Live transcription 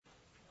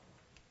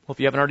Well, if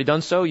you haven't already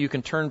done so, you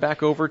can turn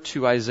back over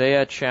to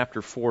Isaiah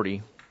chapter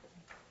 40.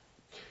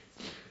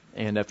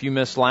 And if you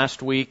missed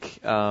last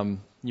week,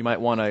 you might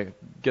want to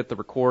get the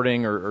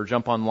recording or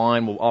jump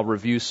online. I'll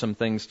review some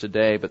things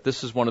today. But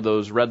this is one of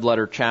those red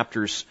letter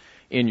chapters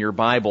in your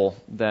Bible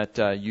that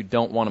you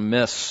don't want to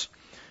miss.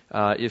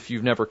 If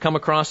you've never come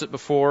across it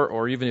before,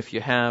 or even if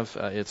you have,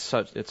 it's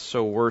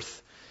so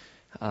worth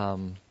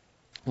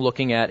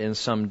looking at in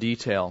some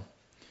detail.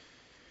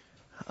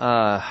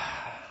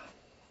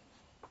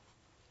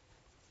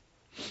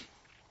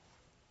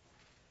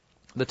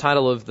 The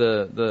title of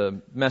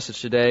the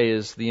message today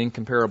is The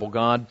Incomparable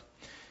God,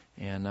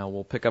 and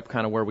we'll pick up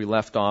kind of where we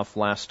left off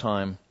last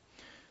time.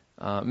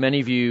 Many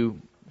of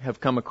you have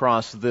come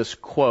across this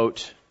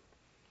quote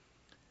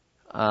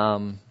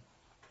that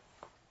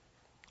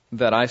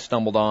I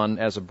stumbled on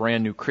as a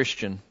brand new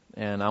Christian,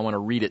 and I want to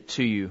read it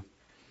to you.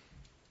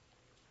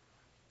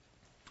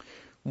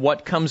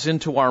 What comes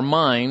into our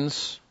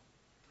minds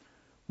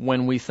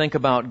when we think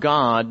about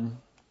God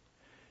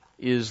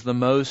is the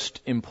most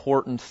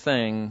important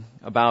thing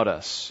about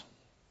us.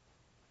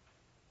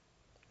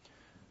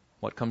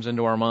 What comes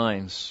into our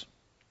minds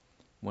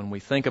when we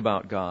think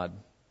about God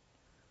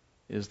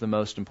is the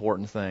most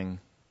important thing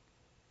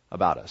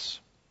about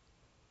us.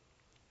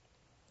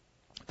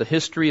 The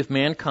history of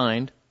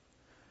mankind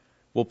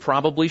will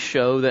probably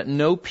show that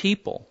no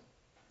people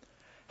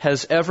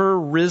has ever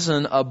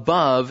risen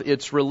above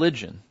its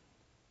religion.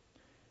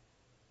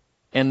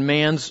 And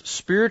man's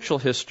spiritual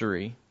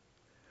history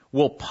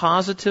will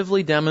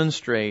positively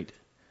demonstrate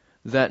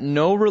that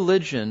no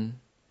religion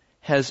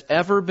has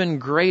ever been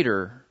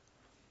greater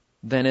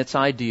than its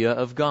idea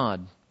of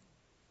God.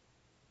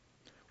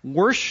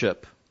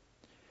 Worship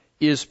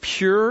is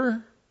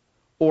pure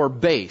or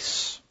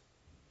base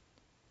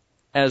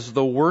as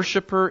the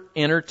worshiper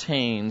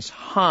entertains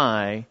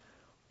high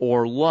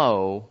or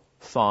low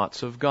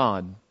thoughts of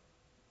God.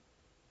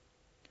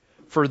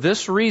 For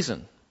this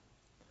reason,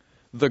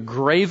 the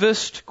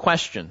gravest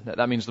question,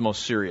 that means the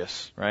most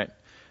serious, right?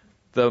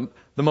 The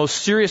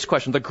most serious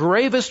question, the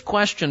gravest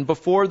question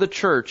before the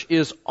church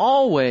is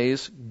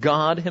always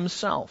God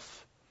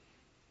Himself.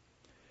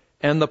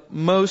 And the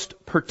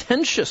most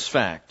pretentious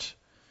fact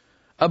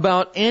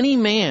about any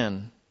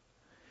man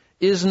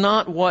is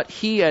not what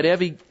he at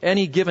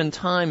any given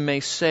time may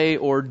say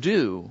or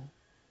do,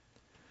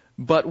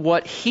 but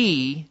what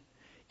he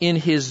in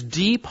his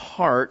deep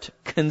heart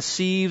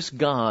conceives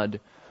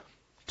God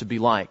to be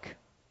like.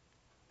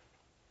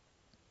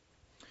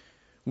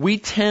 We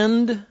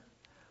tend,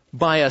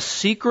 by a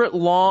secret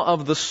law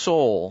of the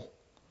soul,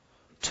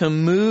 to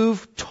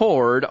move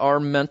toward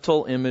our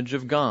mental image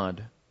of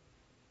God.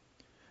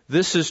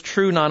 This is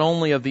true not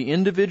only of the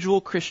individual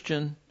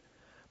Christian,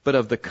 but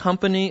of the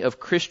company of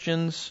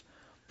Christians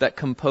that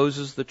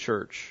composes the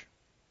church.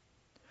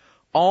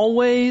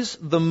 Always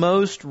the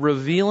most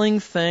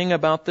revealing thing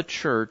about the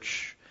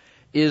church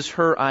is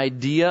her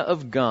idea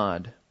of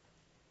God,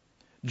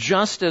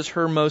 just as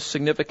her most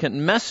significant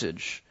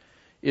message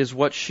is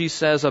what she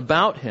says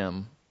about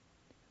Him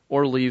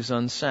or leaves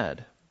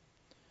unsaid.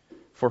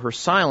 For her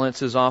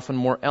silence is often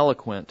more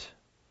eloquent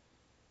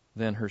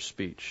than her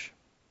speech.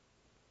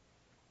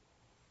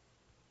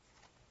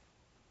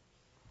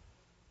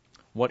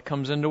 What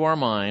comes into our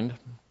mind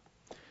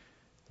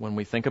when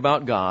we think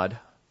about God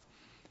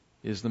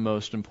is the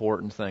most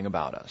important thing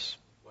about us.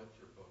 What's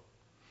your book?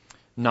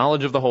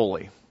 Knowledge of the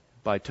Holy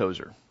by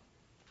Tozer.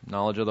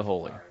 Knowledge of the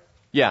Holy.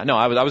 Yeah, no,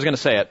 I was going to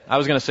say it.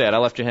 I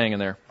left you hanging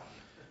there.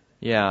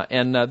 Yeah,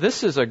 and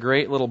this is a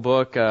great little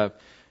book.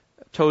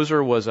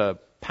 Tozer was a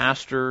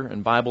pastor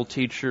and Bible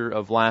teacher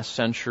of last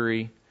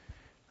century,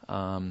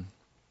 and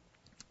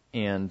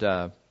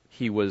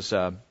he was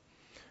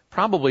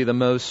probably the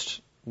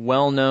most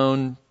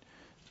well-known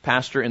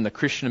pastor in the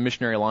Christian and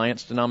Missionary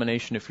Alliance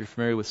denomination, if you're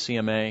familiar with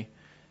CMA.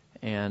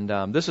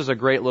 And this is a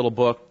great little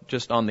book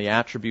just on the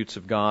attributes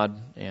of God,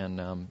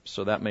 and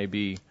so that may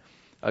be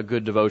a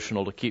good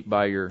devotional to keep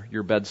by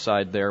your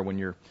bedside there when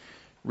you're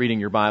reading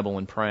your Bible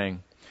and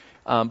praying.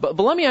 But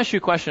let me ask you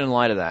a question in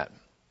light of that.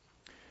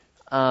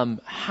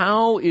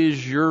 How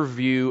is your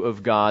view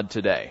of God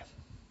today?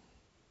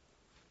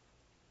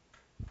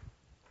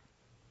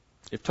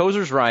 If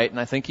Tozer's right, and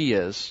I think he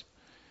is,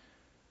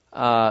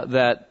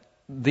 that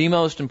the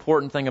most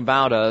important thing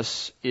about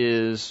us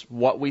is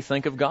what we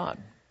think of God.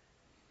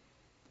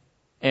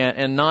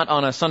 And not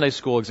on a Sunday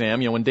school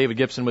exam. You know, when David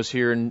Gibson was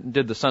here and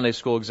did the Sunday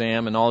school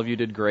exam, and all of you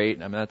did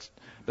great. I mean,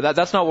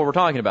 that's not what we're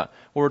talking about.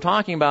 What we're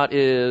talking about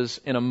is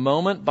in a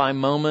moment by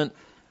moment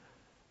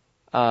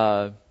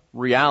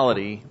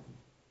reality.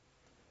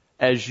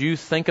 As you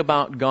think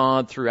about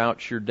God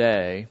throughout your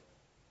day,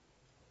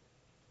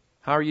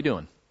 how are you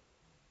doing?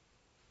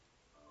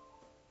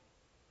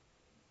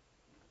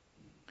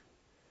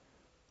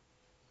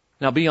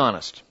 Now be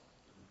honest.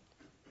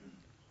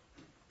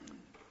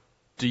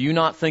 Do you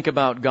not think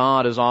about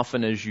God as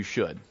often as you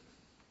should?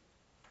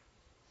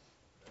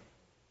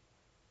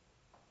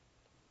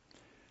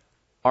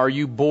 Are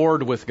you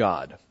bored with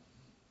God?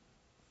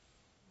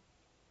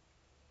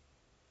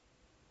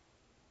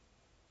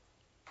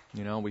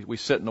 We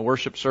sit in the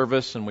worship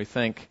service and we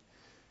think,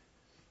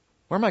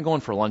 where am I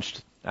going for lunch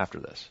after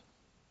this?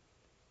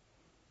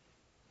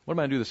 What am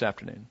I going to do this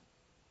afternoon?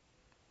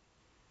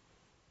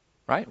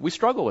 Right? We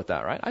struggle with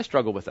that, right? I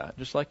struggle with that,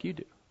 just like you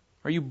do.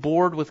 Are you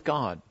bored with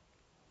God?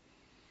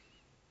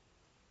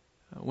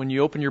 When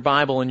you open your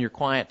Bible in your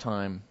quiet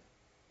time,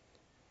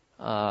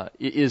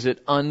 is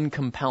it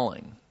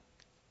uncompelling?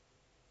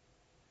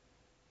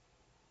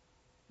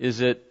 Is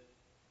it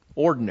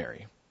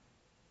ordinary?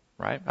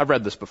 Right? I've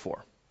read this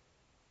before.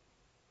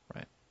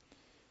 Right?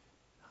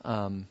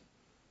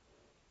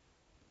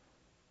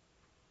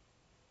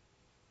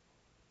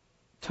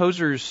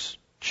 Tozer's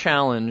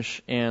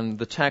challenge and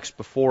the text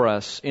before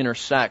us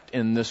intersect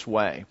in this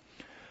way.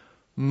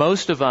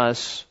 Most of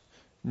us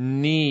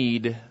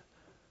need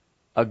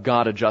a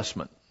God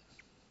adjustment.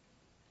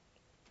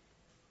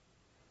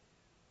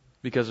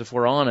 Because if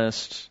we're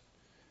honest,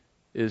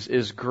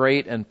 as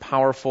great and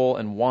powerful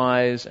and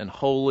wise and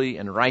holy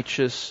and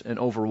righteous and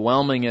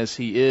overwhelming as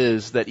He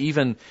is, that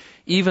even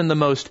the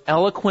most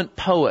eloquent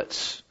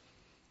poets,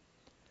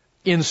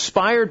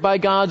 inspired by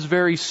God's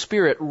very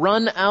Spirit,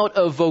 run out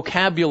of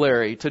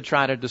vocabulary to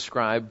try to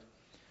describe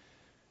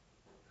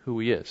who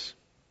He is.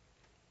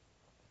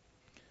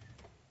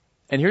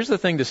 And here's the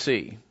thing to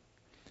see.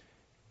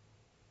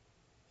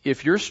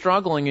 If you're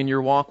struggling in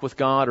your walk with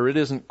God, or it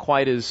isn't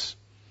quite as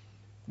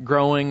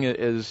growing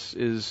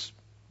as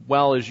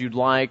well as you'd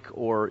like,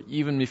 or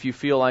even if you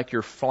feel like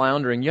you're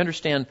floundering, you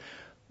understand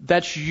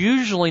that's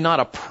usually not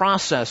a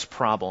process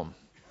problem.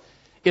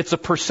 It's a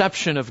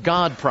perception of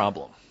God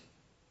problem.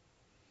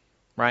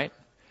 Right?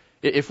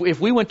 If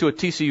we went to a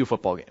TCU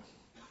football game,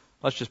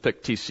 let's just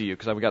pick TCU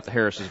because we got the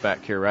Harrises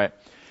back here, right?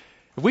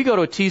 If we go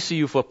to a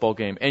TCU football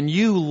game and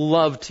you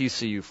love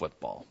TCU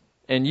football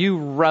and you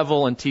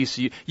revel in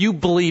TCU, you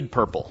bleed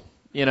purple.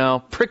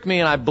 Prick me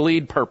and I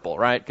bleed purple,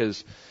 right?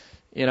 Because,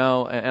 and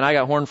I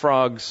got Horned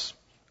Frogs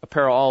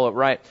apparel all up,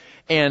 right?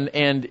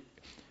 And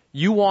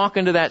you walk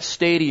into that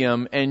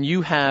stadium and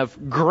you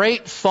have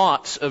great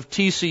thoughts of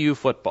TCU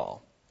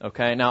football.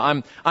 Okay,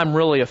 now I'm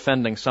really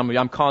offending some of you.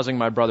 I'm causing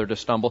my brother to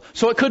stumble.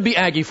 So it could be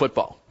Aggie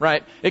football,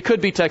 right? It could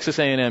be Texas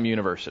A&M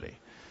University.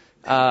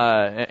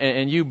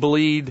 And you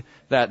bleed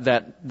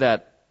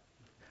that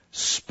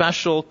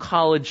special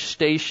College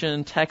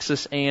Station,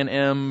 Texas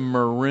A&M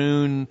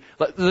maroon,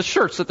 the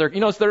shirts that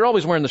they're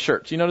always wearing the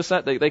shirts. You notice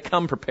that? They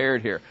come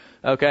prepared here.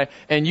 Okay?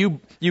 And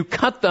you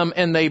cut them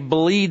and they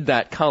bleed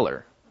that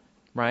color.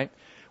 Right?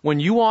 When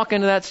you walk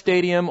into that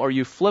stadium or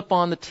you flip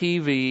on the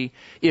TV,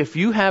 if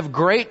you have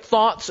great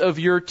thoughts of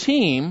your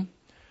team,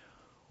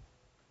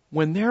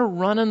 when they're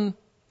running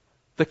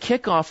the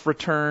kickoff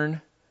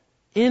return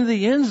into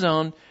the end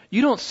zone,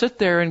 you don't sit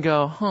there and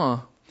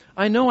go,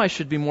 I know I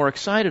should be more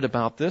excited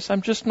about this. I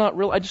just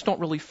don't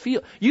really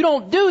feel. You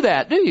don't do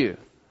that, do you?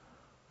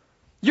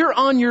 You're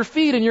on your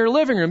feet in your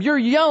living room. You're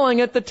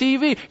yelling at the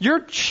TV. You're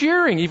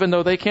cheering, even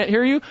though they can't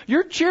hear you.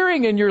 You're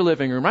cheering in your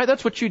living room, right?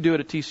 That's what you do at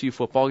a TCU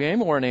football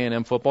game or an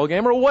A&M football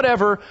game or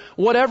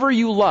whatever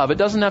you love. It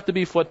doesn't have to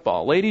be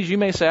football. Ladies, you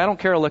may say, I don't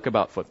care a lick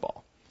about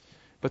football.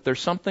 But there's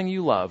something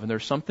you love and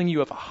there's something you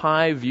have a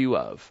high view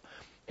of.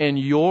 And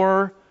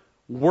your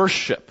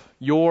worship,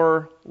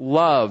 your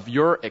love,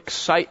 your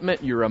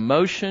excitement, your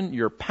emotion,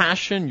 your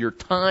passion, your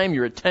time,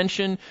 your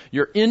attention,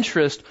 your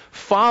interest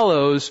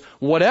follows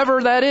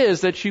whatever that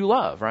is that you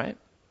love, right?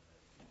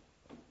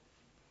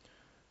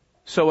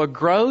 So a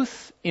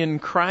growth in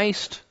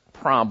Christ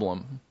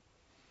problem,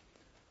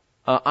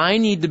 I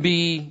need to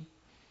be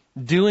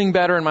doing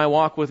better in my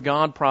walk with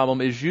God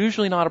problem is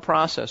usually not a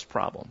process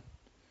problem.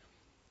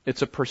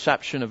 It's a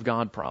perception of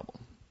God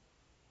problem.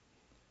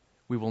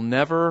 We will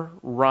never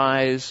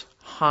rise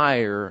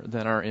higher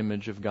than our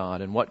image of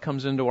God. And what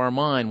comes into our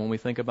mind when we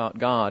think about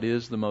God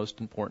is the most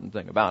important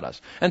thing about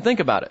us. And think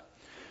about it.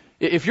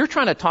 If you're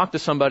trying to talk to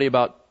somebody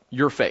about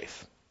your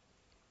faith,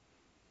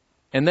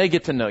 and they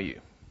get to know you,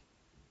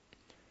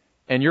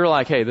 and you're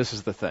like, hey, this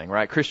is the thing,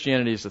 right?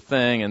 Christianity is the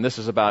thing, and this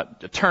is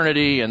about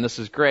eternity, and this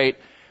is great.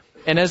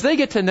 And as they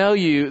get to know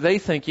you, they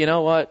think, you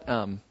know what?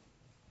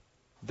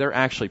 They're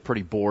actually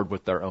pretty bored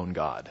with their own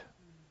God.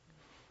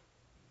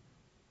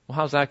 Well,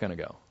 how's that going to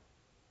go?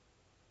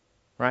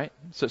 Right?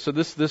 So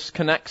this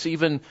connects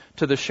even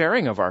to the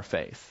sharing of our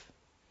faith.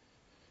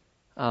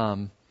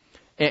 And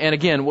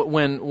again,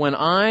 when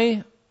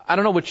I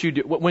don't know what you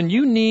do, when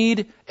you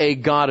need a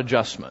God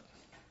adjustment,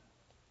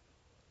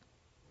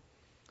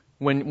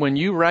 when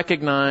you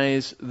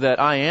recognize that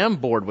I am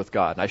bored with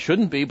God, I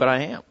shouldn't be, but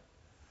I am.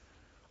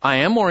 I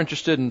am more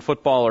interested in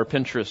football or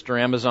Pinterest or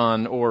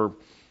Amazon or,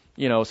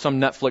 some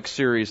Netflix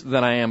series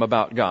than I am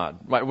about God.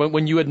 Right?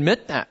 When you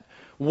admit that,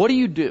 what do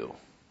you do?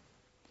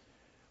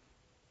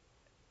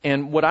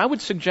 And what I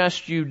would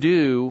suggest you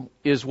do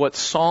is what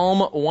Psalm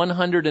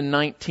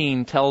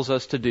 119 tells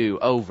us to do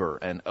over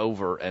and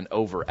over and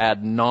over,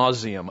 ad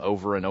nauseum,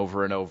 over and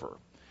over and over.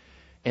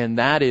 And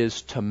that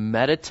is to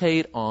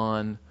meditate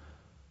on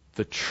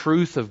the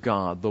truth of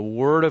God, the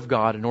Word of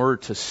God, in order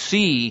to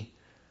see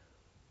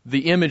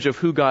the image of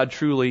who God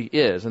truly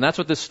is. And that's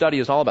what this study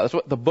is all about. That's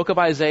what the book of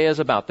Isaiah is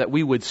about, that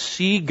we would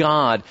see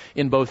God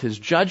in both His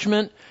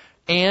judgment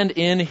and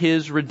in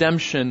His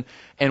redemption,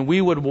 and we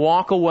would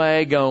walk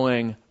away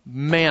going,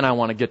 man, I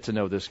want to get to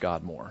know this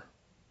God more.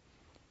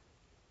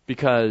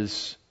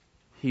 Because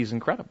He's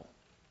incredible.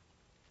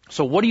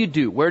 So what do you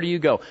do? Where do you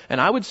go? And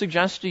I would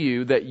suggest to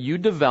you that you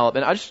develop,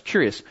 and I'm just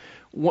curious,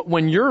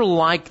 when you're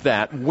like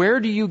that, where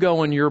do you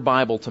go in your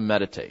Bible to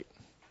meditate?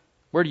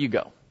 Where do you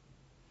go?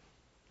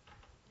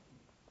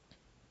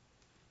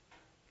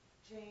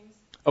 James.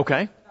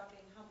 Okay. About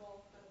being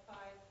humble, the 5.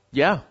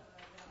 Yeah. The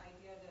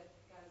idea that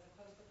God is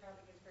opposed to the proud,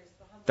 but gives grace to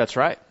the humble. That's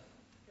right.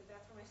 Because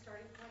that's where my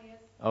starting point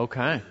is.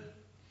 Okay.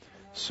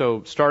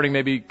 So starting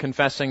maybe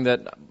confessing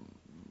that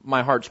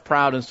my heart's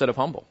proud instead of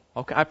humble.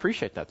 Okay, I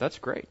appreciate that. That's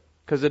great.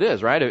 Because it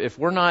is, right? If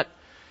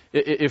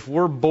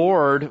we're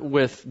bored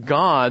with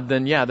God,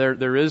 then yeah,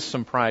 there is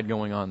some pride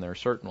going on there,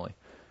 certainly.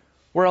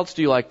 Where else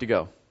do you like to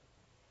go?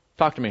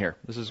 Talk to me here.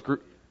 This is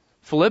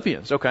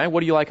Philippians. Okay,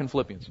 what do you like in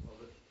Philippians? Well,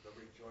 the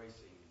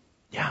rejoicing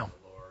Yeah. in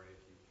the Lord,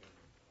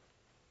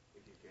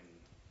 if you can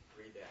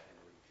read that and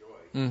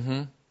rejoice Mm-hmm.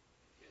 in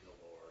the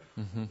Lord,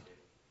 Mm-hmm. it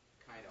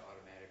kind of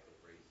automatically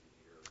raises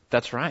your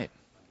That's right.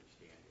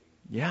 understanding.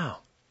 Yeah.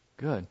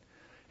 Good.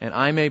 And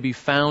I may be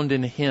found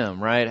in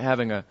Him, right?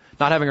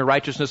 Not having a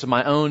righteousness of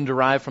my own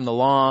derived from the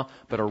law,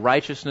 but a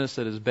righteousness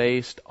that is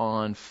based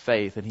on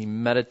faith. And he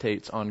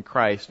meditates on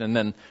Christ. And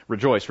then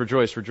rejoice,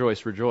 rejoice,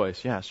 rejoice,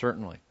 rejoice. Yeah,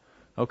 certainly.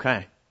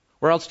 Okay.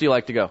 Where else do you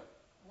like to go?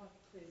 I like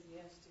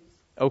Ecclesiastes.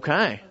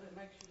 Okay. Because it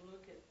makes you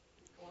look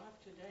at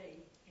life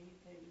today,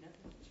 and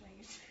nothing's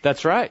changed.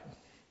 That's right.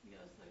 You know,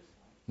 so it's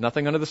like,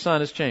 Nothing under the sun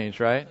has changed,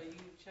 right? so you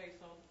chase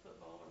all the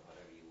football or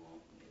whatever you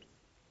want, and it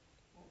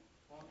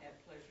won't add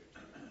pleasure to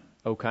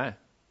you. Okay.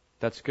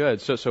 That's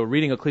good. So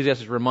reading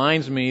Ecclesiastes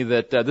reminds me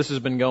that this has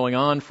been going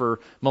on for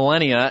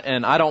millennia,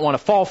 and I don't want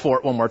to fall for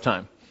it one more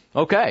time.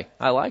 Okay.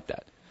 I like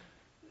that.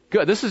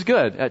 Good. This is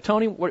good.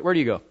 Tony, where do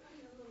you go? I'm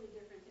a little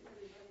different than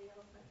everybody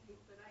else, I think,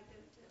 but I go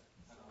to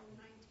Psalm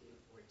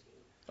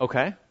 19:14.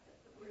 Okay.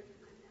 The words of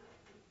my mouth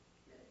and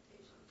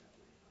meditations of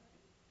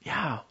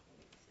my heart.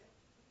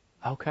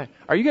 Yeah. Okay.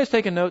 Are you guys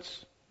taking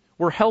notes?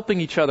 We're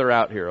helping each other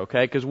out here,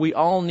 okay? Because we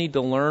all need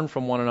to learn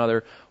from one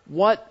another.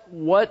 What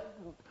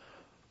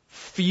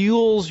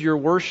fuels your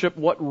worship?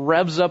 What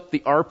revs up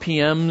the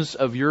RPMs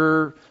of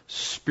your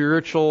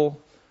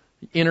spiritual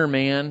inner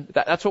man?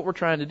 That's what we're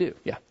trying to do.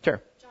 Yeah, Tara.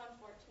 John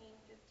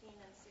 14:15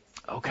 and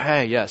 16.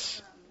 Okay,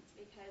 yes.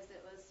 Because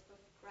it was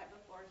right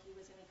before he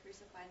was going to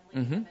crucify and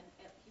leave them,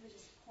 and he was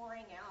just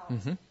pouring out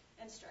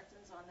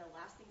instructions on the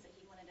last things that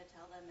he wanted to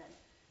tell them, and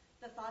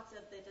the thoughts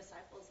of the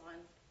disciples on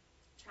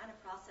trying to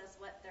process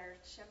what their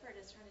shepherd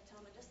is trying to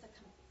tell them, and just the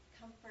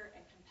comfort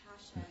and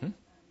compassion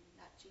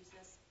that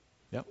Jesus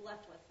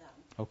left with them.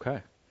 Okay.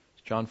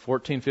 It's John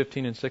 14,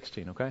 15, and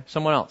 16, okay?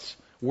 Someone else.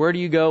 Where do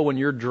you go when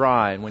you're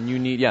dry and when you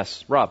need...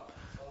 Yes, Rob.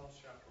 Psalms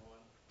chapter 1.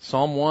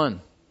 Psalm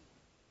 1.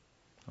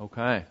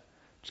 Okay.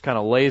 Just kind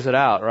of lays it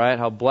out, right?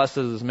 How blessed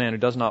is this man who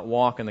does not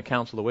walk in the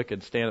counsel of the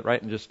wicked, stand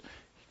right, and just...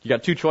 You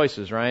got two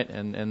choices, right?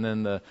 And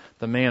then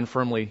the man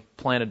firmly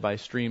planted by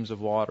streams of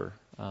water.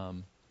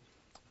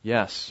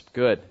 Yes,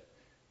 good.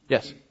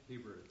 Yes.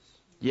 Hebrews.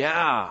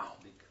 Yeah.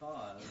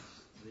 Because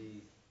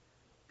the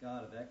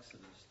God of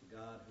Exodus, the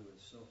God who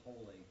is so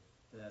holy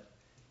that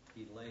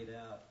he laid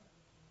out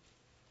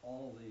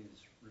all these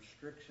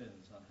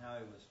restrictions on how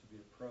he was to be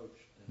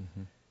approached,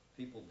 and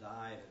people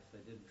died if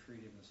they didn't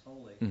treat him as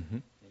holy.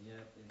 And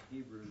yet in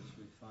Hebrews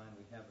we find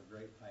we have a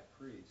great high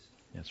priest.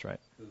 That's right.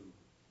 Who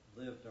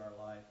lived our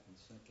life and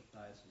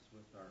sympathizes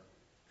with our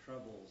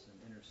troubles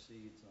and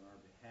intercedes on our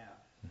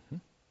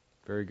behalf.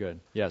 Very good.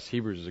 Yes,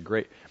 Hebrews is a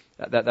great...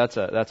 That's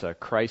a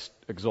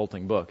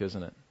Christ-exalting book,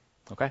 isn't it?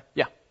 Okay?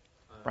 Yeah.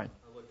 Brian.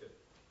 I looked at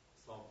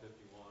Psalm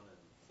 51 and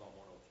Psalm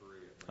 103.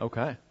 And Okay.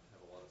 have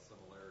a lot of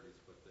similarities,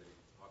 but they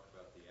talk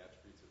about the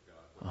attributes of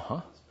God. What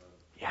God has done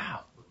Yeah.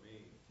 for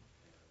me.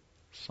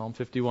 Psalm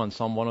 51,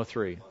 Psalm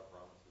 103. A lot of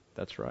promises.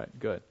 That's right.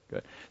 Good,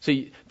 good.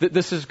 See,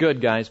 this is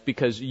good, guys,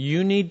 because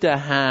you need to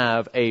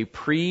have a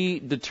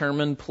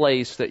predetermined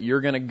place that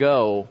you're going to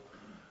go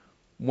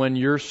when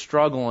you're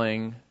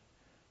struggling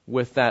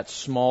with that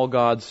small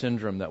God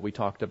syndrome that we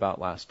talked about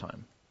last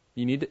time.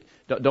 You need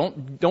to,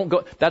 don't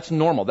go, that's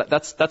normal.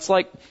 That's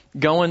like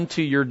going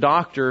to your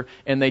doctor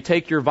and they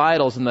take your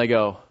vitals and they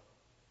go,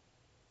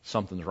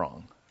 something's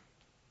wrong.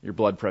 Your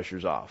blood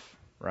pressure's off,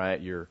 right?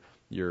 Your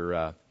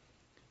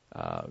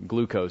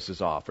glucose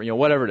is off, or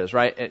whatever it is,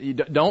 right? You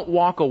don't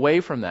walk away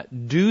from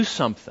that. Do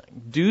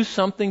something. Do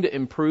something to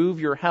improve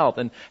your health.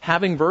 And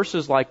having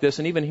verses like this,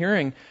 and even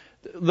hearing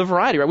the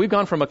variety, right? We've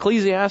gone from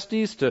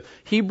Ecclesiastes to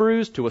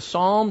Hebrews to a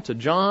Psalm to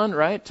John,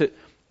 right?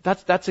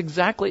 That's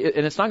exactly,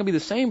 and it's not going to be the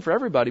same for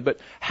everybody, but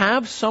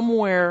have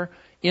somewhere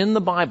in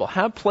the Bible,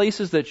 have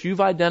places that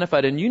you've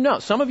identified,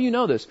 and some of you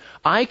know this.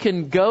 I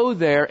can go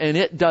there and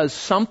it does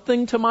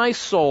something to my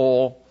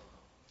soul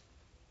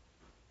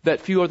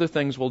that few other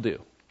things will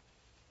do.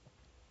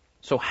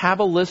 So have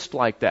a list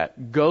like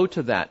that. Go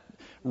to that.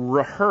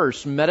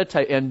 rehearse,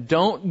 meditate, and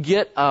don't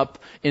get up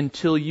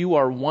until you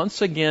are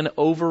once again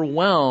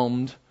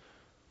overwhelmed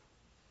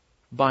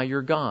by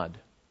your God.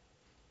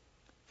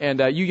 And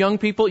you young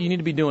people, you need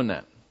to be doing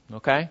that,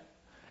 okay?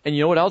 And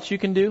you know what else you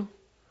can do?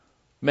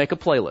 Make a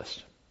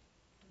playlist.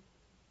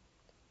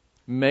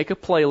 Make a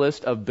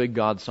playlist of big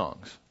God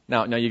songs.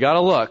 Now you got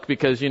to look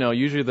because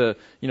usually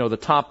the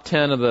top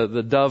 10 of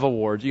the Dove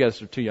Awards. You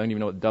guys are too young to even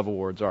know what Dove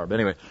Awards are, but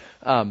anyway,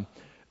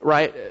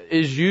 right,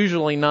 is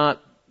usually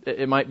not.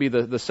 It might be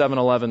the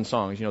 7-11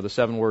 songs. The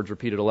 7 words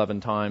repeated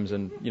 11 times,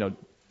 and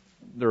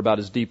they're about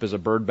as deep as a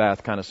bird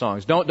bath kind of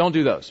songs. Don't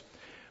do those,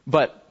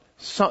 but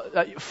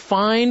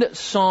find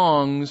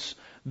songs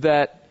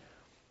that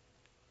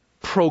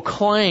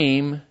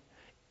proclaim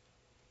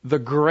the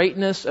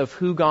greatness of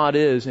who God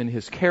is in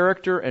His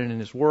character and in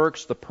His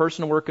works, the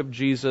person and work of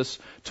Jesus,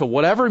 to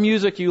whatever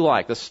music you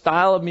like. The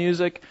style of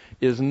music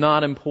is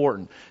not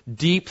important.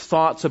 Deep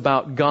thoughts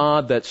about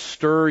God that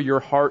stir your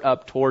heart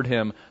up toward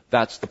Him,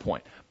 that's the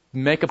point.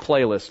 Make a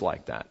playlist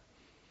like that.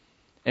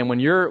 And when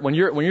you're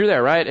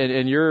there, right,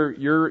 and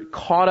you're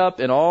caught up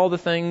in all the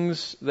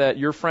things that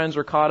your friends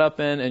are caught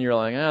up in, and you're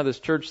like, this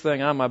church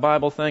thing, my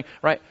Bible thing,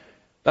 right?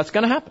 That's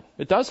going to happen.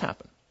 It does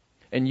happen.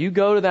 And you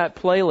go to that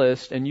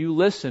playlist and you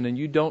listen and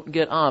you don't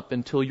get up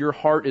until your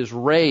heart is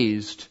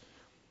raised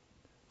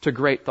to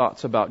great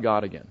thoughts about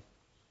God again.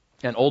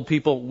 And old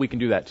people, we can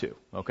do that too,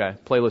 okay?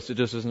 Playlist, it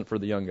just isn't for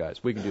the young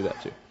guys. We can do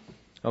that too,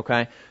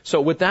 okay?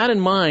 So with that in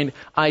mind,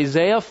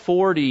 Isaiah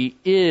 40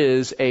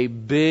 is a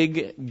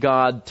big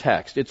God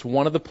text. It's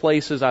one of the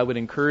places I would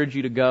encourage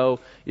you to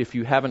go if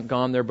you haven't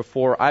gone there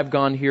before. I've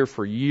gone here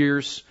for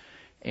years,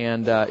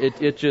 and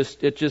it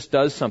just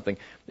does something.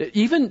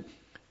 Even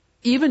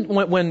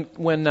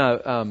when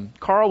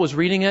Carl was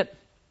reading it,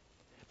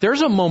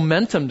 there's a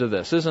momentum to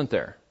this, isn't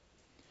there?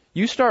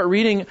 You start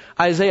reading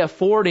Isaiah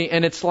 40,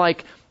 and it's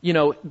like,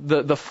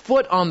 the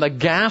foot on the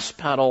gas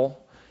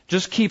pedal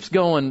just keeps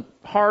going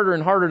harder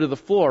and harder to the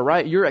floor,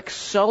 right? You're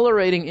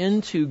accelerating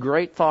into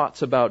great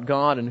thoughts about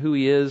God and who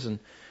He is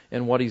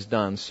and what He's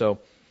done. So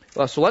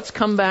let's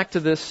come back to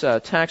this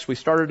text. We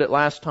started it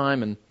last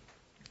time, and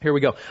here we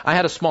go. I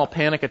had a small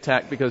panic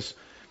attack because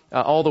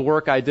all the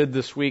work I did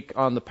this week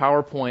on the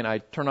PowerPoint, I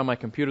turned on my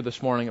computer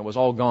this morning, it was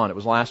all gone. It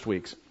was last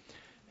week's.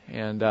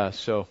 And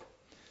so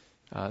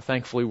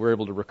thankfully we're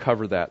able to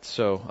recover that.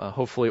 So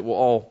hopefully it will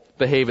all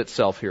behave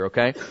itself here,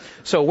 okay?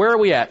 So where are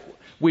we at?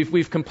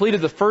 We've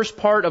completed the first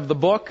part of the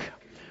book.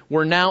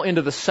 We're now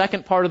into the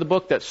second part of the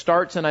book that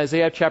starts in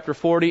Isaiah chapter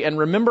 40. And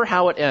remember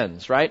how it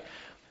ends, right?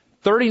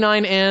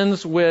 39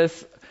 ends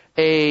with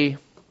oh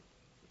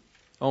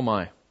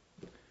my,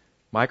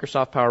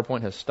 Microsoft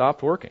PowerPoint has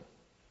stopped working.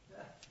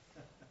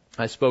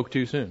 I spoke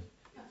too soon.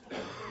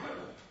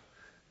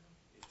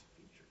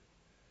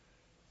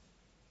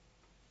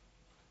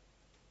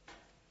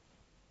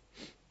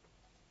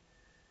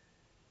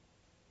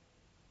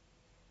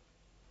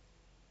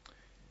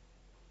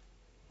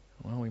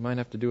 Well, we might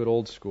have to do it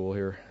old school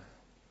here.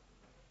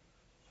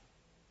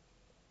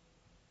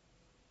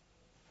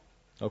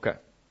 Okay.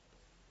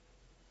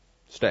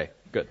 Stay.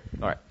 Good.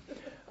 All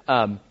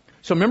right.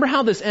 So remember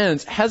how this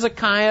ends.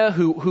 Hezekiah,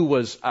 who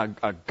was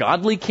a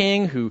godly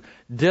king, who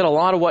did a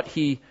lot of what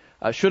he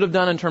should have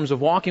done in terms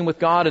of walking with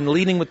God and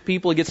leading with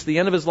people. He gets to the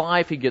end of his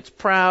life. He gets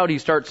proud. He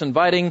starts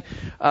inviting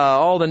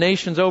all the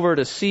nations over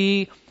to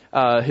see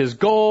his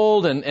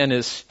gold and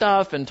his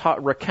stuff and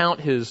recount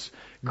his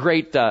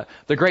the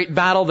great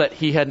battle that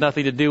he had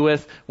nothing to do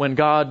with when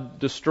God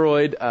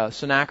destroyed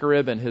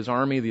Sennacherib and his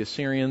army, the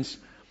Assyrians.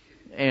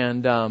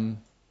 And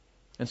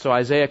so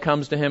Isaiah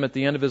comes to him at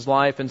the end of his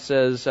life and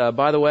says,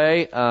 by the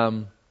way,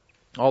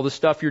 all the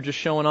stuff you're just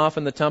showing off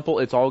in the temple,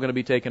 it's all going to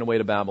be taken away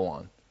to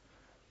Babylon.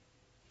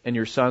 And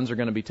your sons are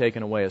going to be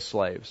taken away as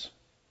slaves.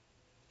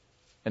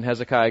 And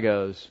Hezekiah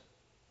goes,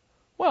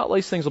 well, at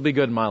least things will be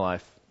good in my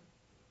life.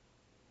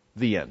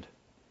 The end.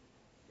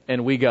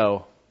 And we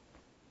go,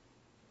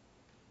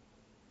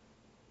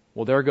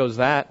 well, there goes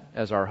that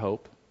as our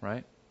hope,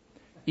 right?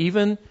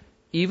 Even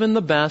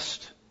the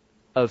best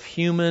of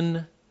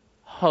human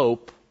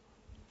hope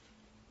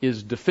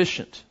is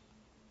deficient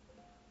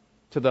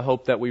to the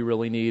hope that we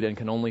really need and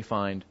can only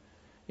find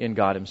in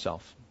God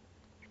Himself.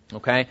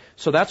 Okay?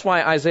 So that's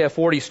why Isaiah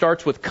 40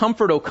 starts with,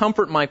 comfort, O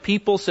comfort my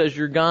people, says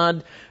your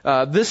God.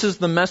 This is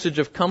the message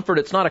of comfort.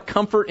 It's not a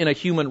comfort in a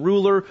human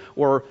ruler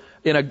or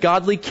in a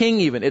godly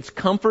king even. It's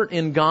comfort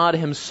in God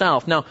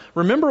Himself. Now,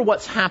 remember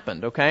what's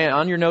happened, okay?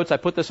 On your notes, I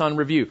put this on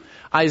review.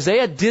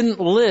 Isaiah didn't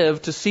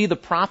live to see the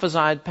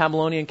prophesied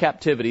Babylonian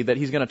captivity that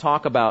he's going to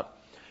talk about,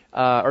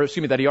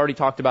 that he already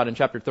talked about in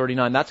chapter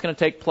 39. That's going to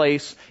take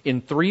place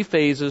in 3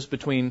 phases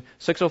between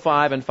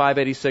 605 and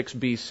 586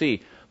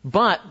 BC.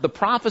 But the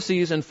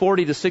prophecies in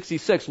 40 to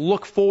 66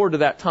 look forward to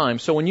that time.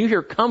 So when you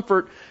hear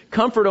comfort,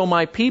 O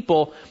my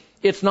people,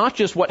 it's not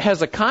just what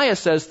Hezekiah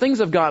says. Things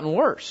have gotten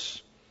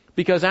worse.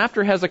 Because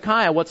after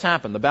Hezekiah, what's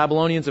happened? The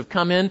Babylonians have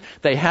come in,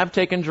 they have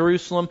taken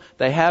Jerusalem,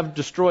 they have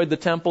destroyed the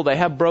temple, they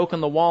have broken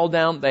the wall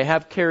down, they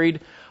have carried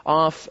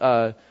off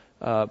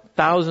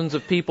thousands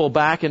of people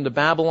back into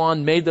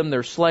Babylon, made them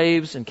their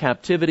slaves in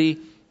captivity.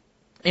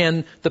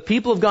 And the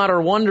people of God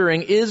are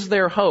wondering, is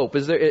there hope?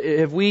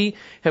 Have we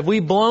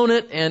blown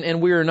it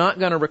and we are not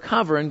going to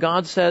recover? And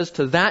God says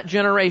to that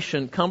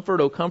generation,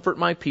 comfort, O comfort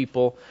my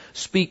people.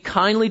 Speak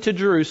kindly to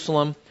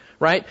Jerusalem,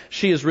 right?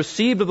 She has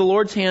received of the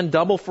Lord's hand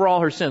double for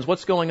all her sins.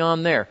 What's going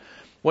on there?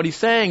 What he's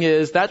saying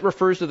is that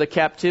refers to the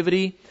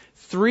captivity.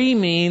 3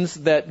 means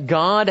that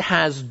God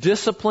has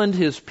disciplined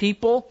his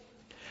people,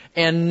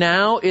 and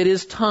now it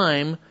is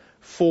time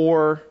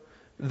for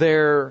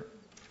their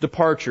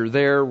departure,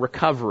 their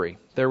recovery.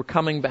 They're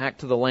coming back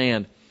to the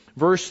land.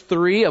 Verse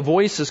 3, a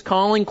voice is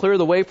calling, clear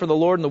the way for the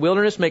Lord in the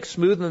wilderness, make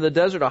smooth in the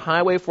desert a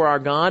highway for our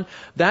God.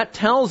 That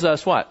tells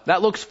us what?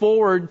 That looks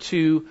forward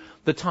to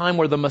the time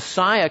where the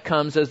Messiah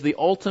comes as the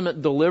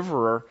ultimate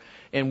deliverer,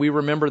 and we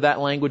remember that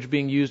language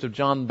being used of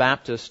John the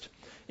Baptist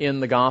in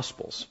the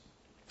Gospels.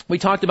 We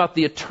talked about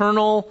the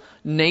eternal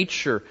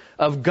nature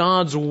of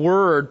God's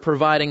Word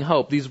providing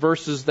hope. These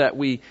verses that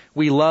we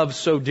love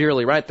so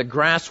dearly, right? The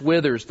grass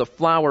withers, the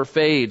flower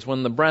fades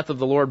when the breath of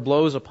the Lord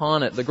blows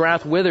upon it. The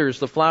grass withers,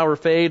 the flower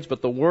fades,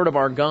 but the Word of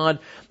our God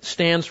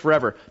stands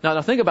forever.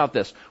 Now think about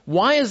this.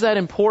 Why is that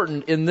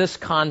important in this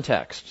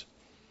context?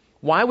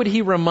 Why would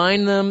he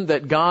remind them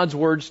that God's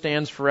Word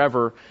stands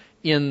forever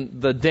in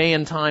the day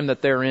and time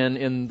that they're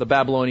in the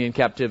Babylonian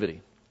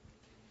captivity?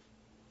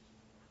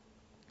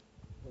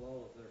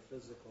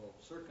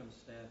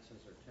 Circumstances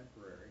are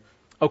temporary.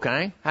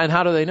 Okay. And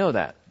how do they know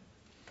that?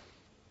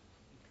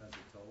 Because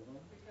he told them.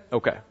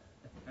 Okay.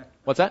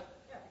 What's that?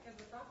 Yeah, because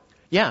the prophecy.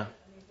 Yeah. I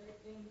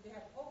mean, they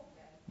have hope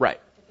then. Right.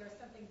 That there's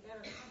something better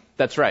coming.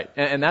 That's right.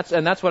 And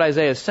that's what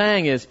Isaiah is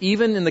saying is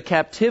even in the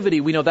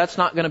captivity, we know that's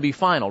not going to be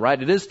final,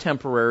 right? It is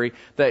temporary,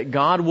 that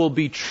God will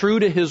be true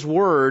to his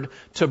word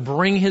to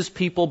bring his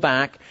people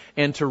back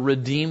and to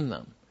redeem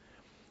them.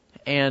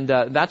 And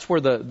that's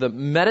where the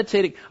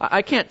meditating...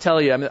 I can't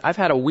tell you, I mean, I've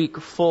had a week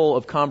full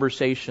of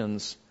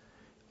conversations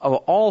of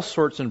all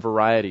sorts and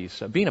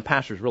varieties. Being a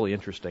pastor is really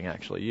interesting,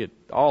 actually. You get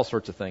all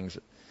sorts of things.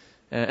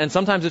 And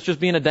sometimes it's just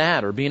being a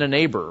dad or being a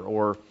neighbor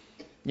or,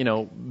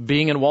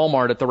 being in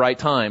Walmart at the right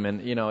time.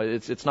 And,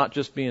 it's not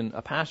just being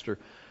a pastor.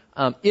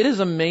 It is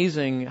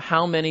amazing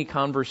how many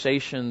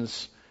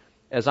conversations,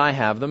 as I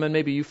have them, and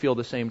maybe you feel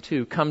the same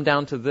too, come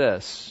down to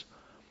this.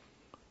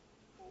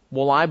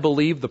 Will I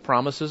believe the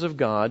promises of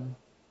God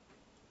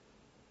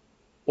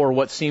or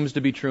what seems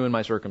to be true in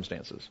my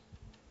circumstances?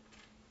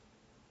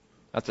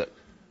 That's it.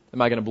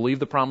 Am I going to believe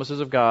the promises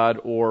of God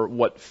or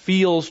what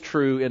feels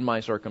true in my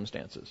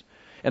circumstances?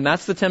 And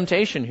that's the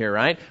temptation here,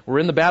 right? We're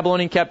in the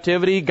Babylonian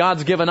captivity.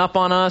 God's given up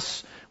on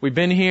us. We've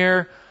been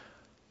here.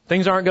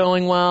 Things aren't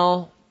going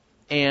well.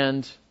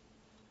 And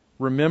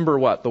remember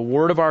what? The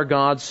Word of our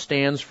God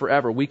stands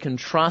forever. We can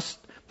trust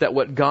that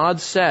what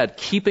God said,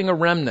 keeping a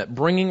remnant,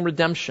 bringing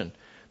redemption,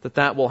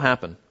 that will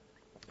happen.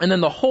 And then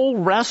the whole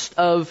rest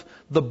of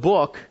the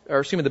book,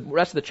 the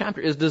rest of the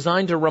chapter is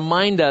designed to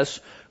remind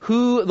us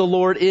who the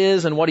Lord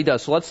is and what he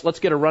does. So let's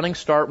get a running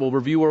start. We'll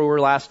review where we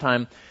were last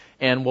time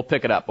and we'll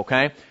pick it up,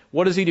 okay?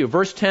 What does he do?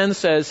 Verse 10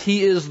 says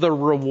he is the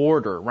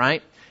rewarder,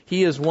 right?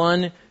 He is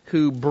one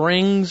who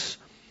brings,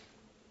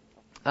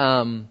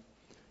 behold,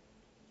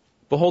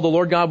 the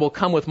Lord God will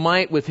come with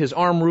might, with his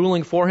arm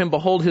ruling for him.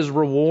 Behold, his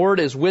reward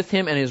is with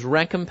him and his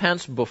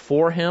recompense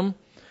before him.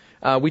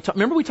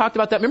 Remember we talked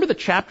about that? Remember the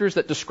chapters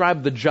that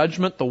describe the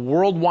judgment, the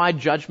worldwide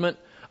judgment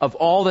of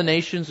all the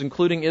nations,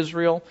 including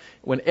Israel,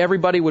 when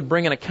everybody would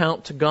bring an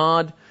account to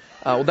God?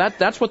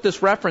 That's what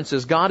this reference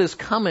is. God is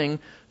coming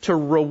to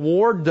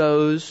reward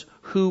those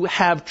who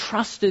have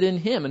trusted in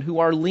him and who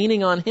are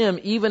leaning on him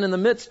even in the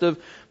midst of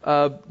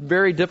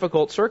very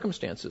difficult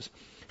circumstances.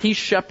 He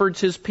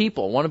shepherds his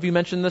people. One of you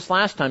mentioned this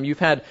last time. You've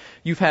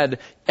had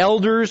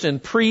elders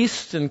and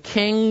priests and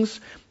kings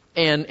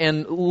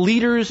and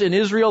leaders in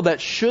Israel that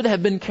should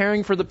have been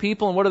caring for the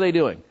people, and what are they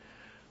doing?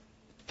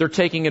 They're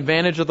taking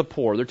advantage of the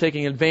poor. They're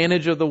taking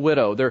advantage of the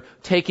widow. They're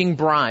taking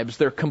bribes.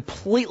 They're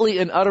completely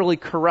and utterly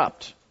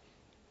corrupt.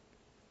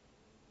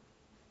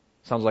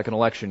 Sounds like an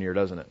election year,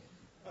 doesn't it?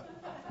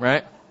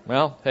 Right?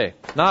 Well, hey,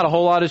 not a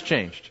whole lot has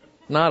changed.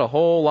 Not a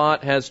whole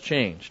lot has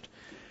changed.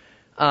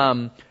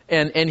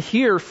 And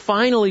here,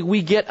 finally,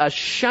 we get a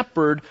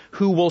shepherd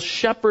who will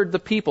shepherd the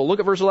people.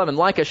 Look at verse 11.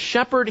 Like a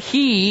shepherd,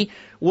 he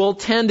will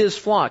tend his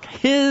flock.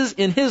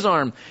 In his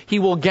arm, he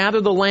will gather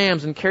the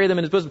lambs and carry them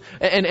in his bosom.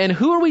 And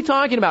who are we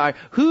talking about?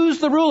 Who's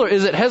the ruler?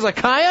 Is it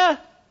Hezekiah?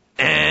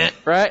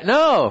 Right?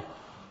 No.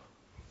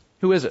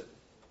 Who is it?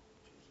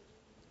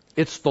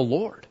 It's the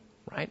Lord,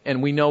 right?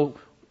 And we know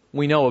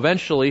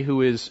eventually who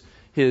his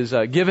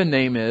given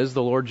name is,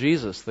 the Lord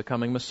Jesus, the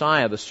coming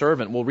Messiah, the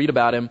servant. We'll read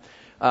about him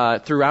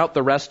throughout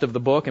the rest of the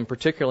book, and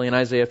particularly in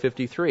Isaiah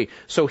 53.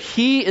 So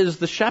he is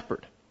the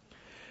shepherd.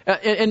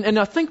 And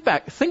now think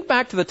back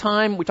to the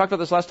time, we talked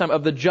about this last time,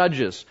 of the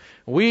judges.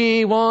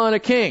 We want a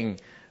king.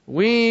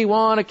 We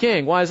want a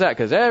king. Why is that?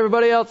 Because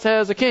everybody else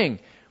has a king.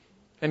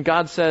 And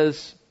God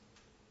says,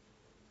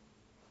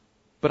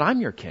 but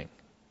I'm your king.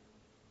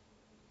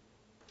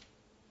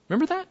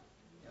 Remember that?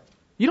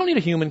 You don't need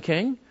a human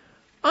king.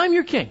 I'm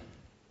your king.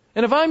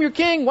 And if I'm your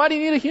king, why do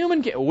you need a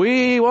human king?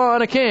 We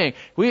want a king.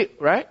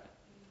 Right?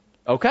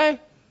 Okay.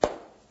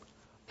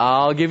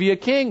 I'll give you a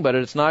king, but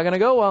it's not going to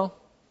go well.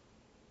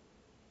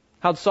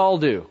 How'd Saul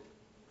do?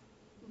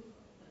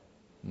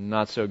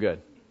 Not so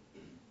good.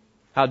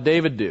 How'd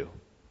David do?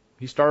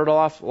 He started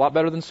off a lot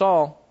better than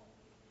Saul.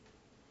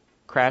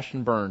 Crashed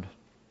and burned.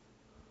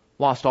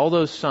 Lost all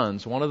those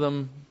sons, one of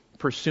them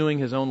pursuing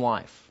his own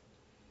life.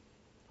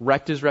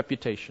 Wrecked his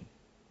reputation.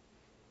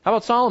 How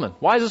about Solomon?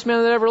 Wisest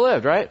man that ever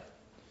lived, right?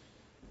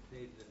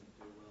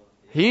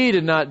 He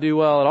did not do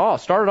well at all.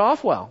 Started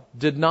off well.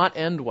 Did not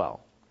end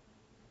well.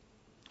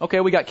 Okay,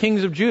 we got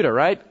kings of Judah,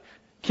 right?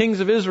 Kings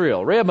of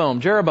Israel.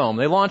 Rehoboam, Jeroboam.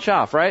 They launch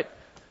off, right?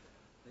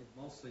 They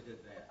mostly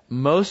did bad.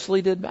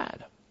 Mostly did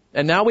bad.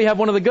 And now we have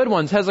one of the good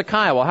ones,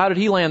 Hezekiah. Well, how did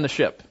he land the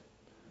ship?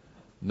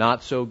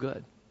 Not so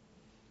good.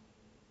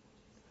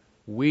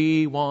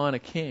 We want a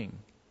king.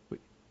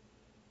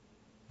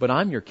 But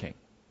I'm your king.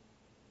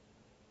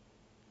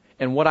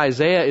 And what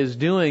Isaiah is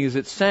doing is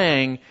it's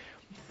saying,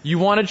 you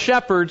wanted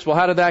shepherds. Well,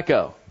 how did that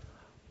go?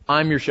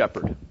 I'm your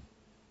shepherd.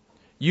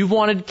 You've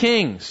wanted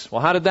kings.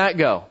 Well, how did that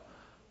go?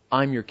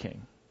 I'm your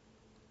king.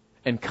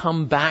 And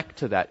come back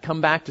to that.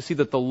 Come back to see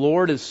that the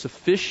Lord is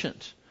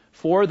sufficient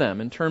for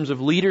them in terms of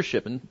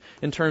leadership and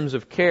in terms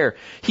of care.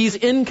 He's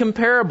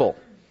incomparable.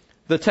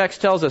 The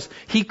text tells us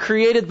He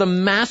created the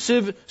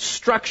massive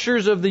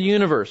structures of the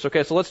universe.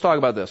 Okay, so let's talk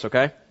about this,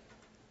 okay?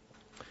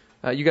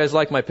 You guys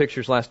liked my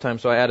pictures last time,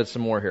 so I added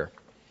some more here.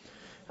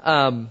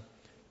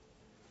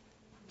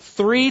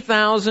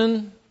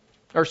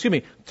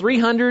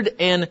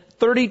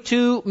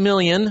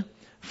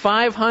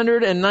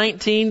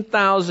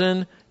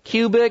 332,519,000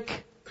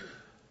 cubic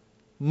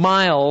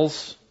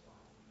miles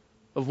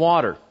of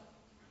water.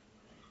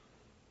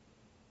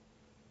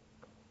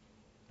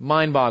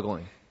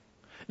 Mind-boggling.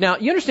 Now,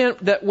 you understand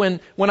that when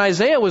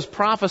Isaiah was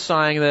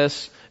prophesying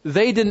this,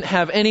 they didn't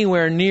have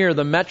anywhere near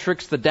the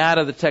metrics, the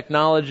data, the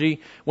technology.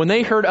 When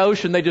they heard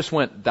ocean, they just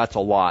went, that's a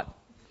lot,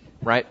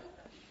 right?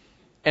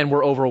 And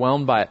we're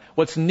overwhelmed by it.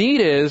 What's neat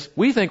is,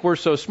 we think we're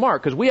so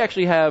smart, because we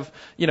actually have,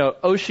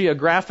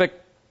 oceanographic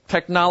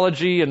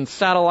technology and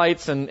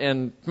satellites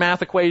and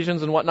math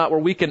equations and whatnot, where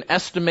we can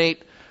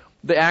estimate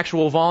the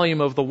actual volume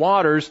of the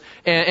waters,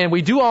 and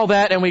we do all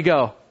that, and we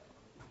go,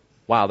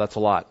 wow, that's a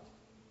lot.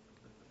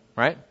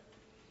 Right?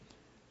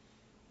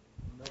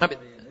 Nobody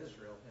in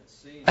Israel had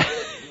seen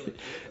really big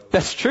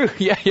That's true.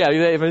 Yeah.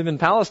 Even in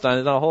Palestine,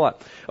 there's not a whole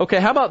lot. Okay,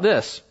 how about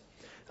this?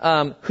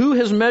 Who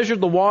has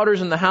measured the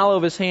waters in the hollow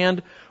of his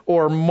hand,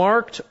 or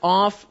marked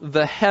off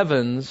the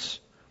heavens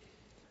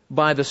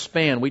by the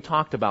span? We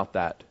talked about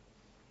that.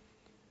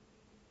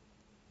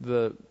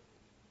 The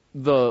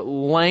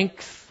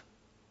length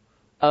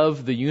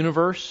of the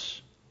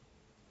universe.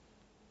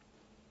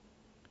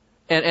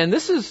 And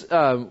this is,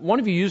 one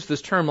of you used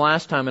this term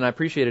last time, and I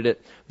appreciated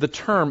it. The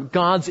term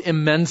God's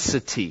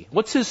immensity.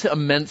 What's His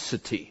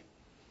immensity?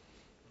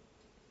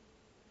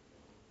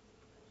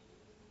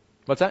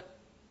 What's that?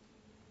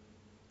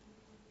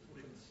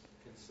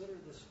 Consider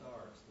the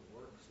stars, the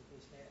works of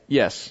His hand.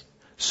 Yes.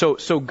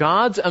 So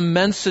God's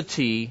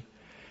immensity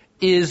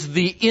is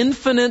the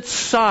infinite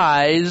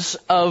size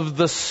of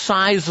the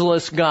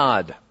sizeless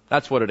God.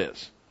 That's what it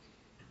is.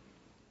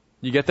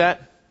 You get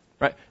that?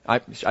 Right?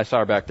 I saw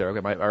her back there.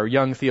 Okay, our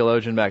young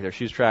theologian back there.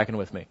 She's tracking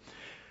with me.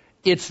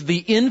 It's the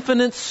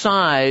infinite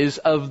size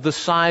of the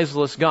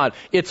sizeless God.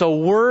 It's a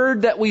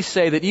word that we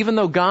say that even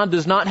though God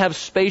does not have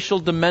spatial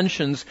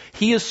dimensions,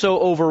 He is so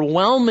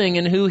overwhelming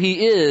in who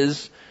He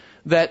is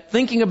that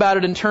thinking about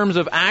it in terms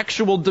of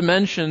actual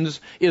dimensions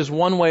is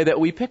one way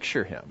that we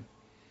picture Him.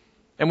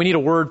 And we need a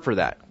word for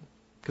that,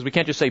 because we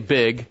can't just say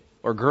big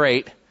or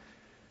great.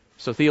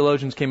 So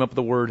theologians came up with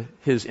the word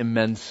His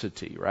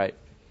immensity, right?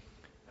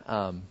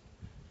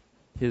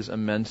 His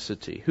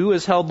immensity. Who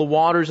has held the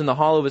waters in the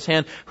hollow of His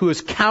hand? Who has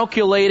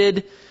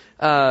calculated,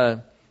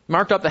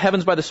 marked up the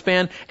heavens by the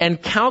span,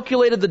 and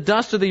calculated the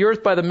dust of the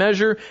earth by the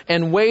measure,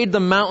 and weighed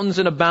the mountains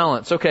in a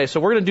balance? Okay, so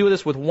we're going to do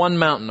this with one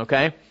mountain,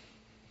 okay?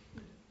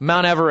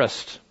 Mount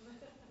Everest.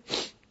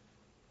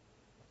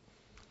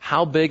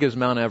 How big is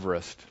Mount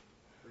Everest?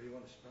 Where do you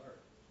want to start?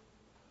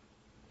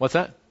 What's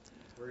that?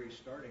 Where are you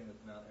starting with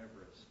Mount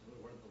Everest?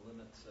 What are the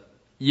limits of it?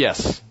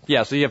 Yes.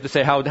 Yeah, so you have to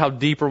say how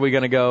deep are we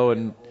going to go,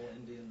 and The whole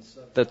Indian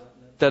subcontinent?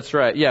 that's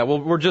right. Yeah,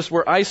 well,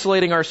 we're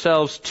isolating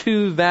ourselves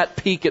to that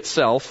peak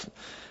itself.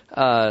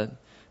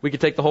 We could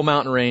take the whole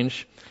mountain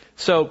range.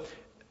 So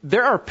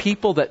there are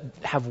people that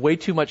have way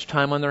too much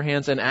time on their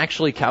hands and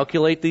actually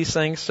calculate these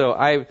things. So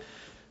I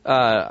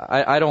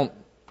don't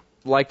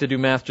like to do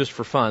math just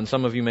for fun.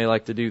 Some of you may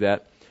like to do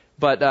that.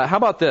 But how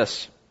about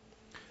this?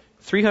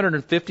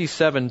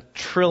 357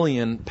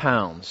 trillion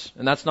pounds,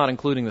 and that's not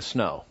including the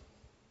snow.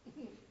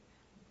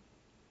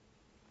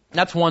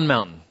 That's one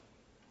mountain.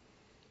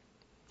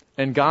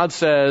 And God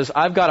says,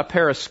 I've got a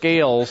pair of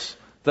scales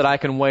that I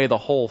can weigh the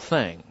whole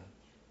thing.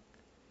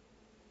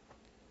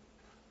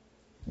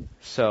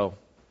 So,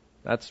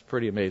 that's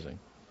pretty amazing.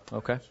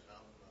 Okay?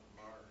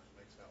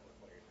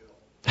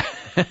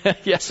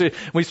 Yes,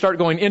 we start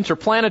going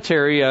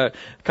interplanetary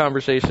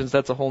conversations.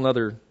 That's a whole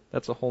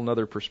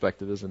nother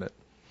perspective, isn't it?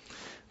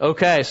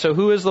 Okay, so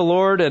who is the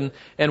Lord and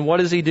what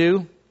does He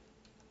do?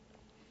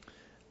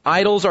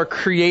 Idols are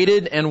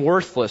created and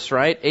worthless,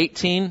 right?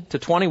 18 to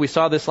 20, we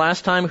saw this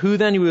last time. Who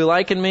then will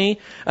liken me?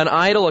 An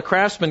idol, a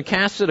craftsman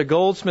casts it, a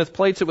goldsmith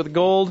plates it with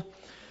gold.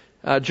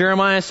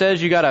 Jeremiah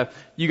says you gotta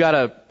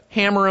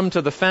hammer him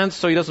to the fence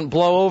so he doesn't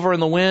blow over in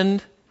the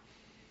wind.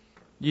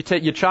 You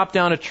chop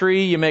down a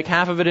tree, you make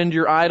half of it into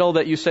your idol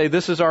that you say,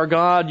 this is our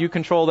God, you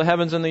control the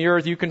heavens and the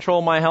earth, you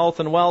control my health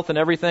and wealth and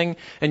everything,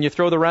 and you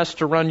throw the rest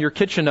to run your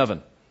kitchen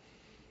oven.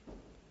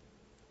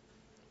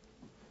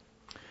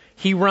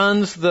 He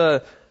runs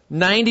the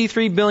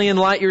 93 billion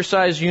light-year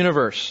size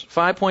universe,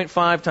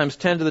 5.5 times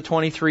 10 to the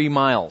 23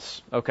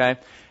 miles. Okay?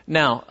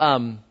 Now,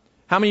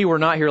 how many of you were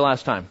not here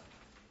last time?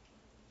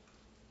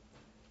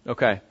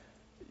 Okay.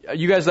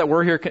 You guys that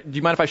were here, do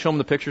you mind if I show them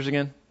the pictures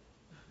again?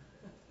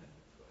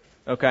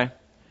 Okay.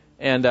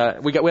 And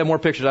we have more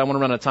pictures. I don't want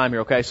to run out of time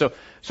here. Okay. So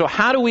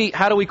how do we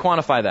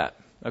quantify that?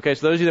 Okay.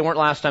 So those of you that weren't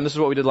last time, this is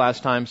what we did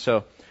last time.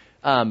 So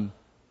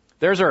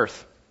there's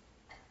Earth.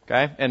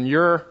 Okay. And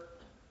you're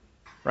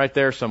right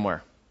there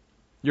somewhere.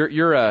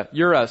 You're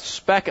a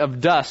speck of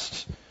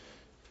dust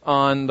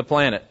on the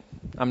planet.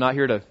 I'm not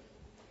here to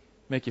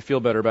make you feel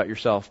better about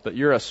yourself, but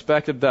you're a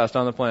speck of dust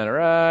on the planet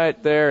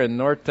right there in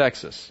North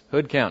Texas,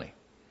 Hood County.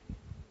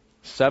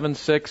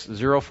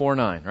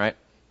 76049, right?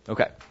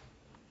 Okay.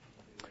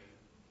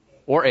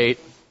 Or 8.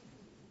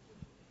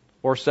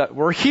 Or 7.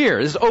 We're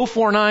here. This is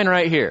 049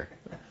 right here.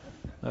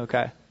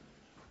 Okay.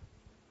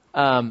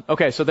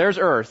 Okay, so there's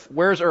Earth.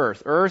 Where's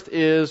Earth? Earth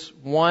is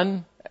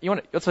one.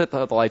 Let's hit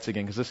the lights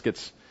again,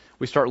 because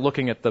we start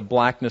looking at the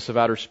blackness of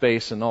outer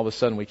space, and all of a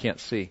sudden we can't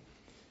see.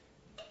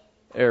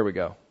 There we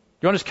go.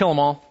 You want to just kill them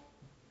all?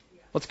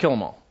 Let's kill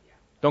them all.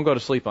 Don't go to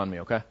sleep on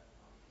me, okay?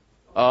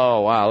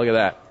 Oh, wow, look at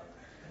that.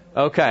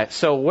 Okay,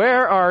 so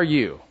where are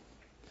you?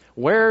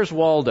 Where's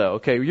Waldo?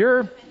 Okay,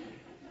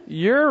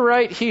 you're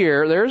right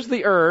here. There's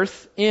the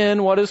Earth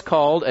in what is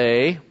called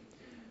a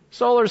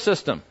solar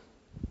system.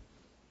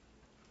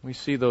 We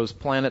see those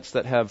planets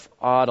that have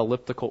odd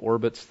elliptical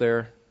orbits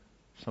there.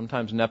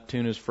 Sometimes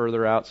Neptune is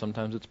further out,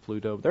 sometimes it's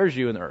Pluto. There's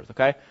you in the Earth,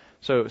 okay?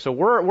 So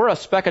we're a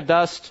speck of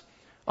dust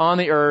on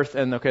the Earth,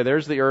 and okay,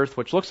 there's the Earth,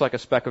 which looks like a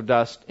speck of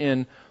dust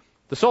in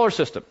the solar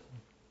system.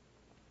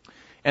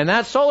 And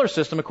that solar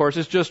system, of course,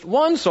 is just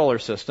one solar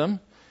system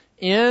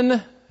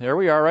there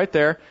we are right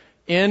there,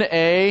 in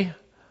a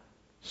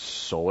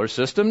solar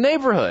system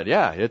neighborhood.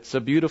 Yeah, it's a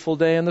beautiful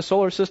day in the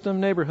solar system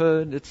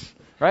neighborhood. It's,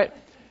 right?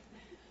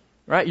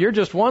 Right? You're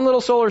just one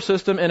little solar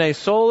system in a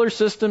solar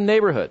system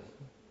neighborhood.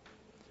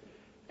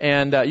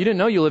 And you didn't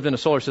know you lived in a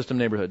solar system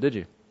neighborhood, did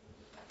you?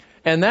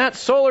 And that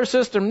solar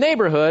system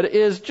neighborhood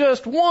is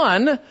just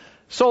one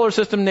solar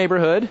system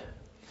neighborhood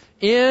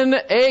in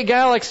a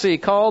galaxy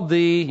called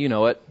the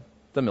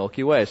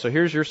Milky Way. So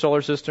here's your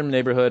solar system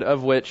neighborhood,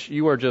 of which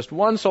you are just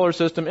one solar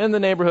system in the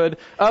neighborhood,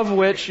 of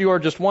which you are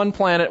just one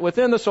planet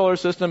within the solar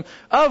system,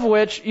 of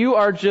which you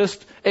are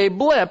just a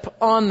blip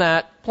on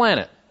that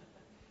planet.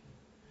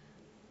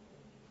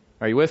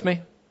 Are you with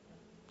me?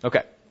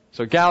 Okay.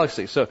 So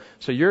galaxy. So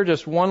you're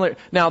just one.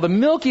 Now the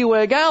Milky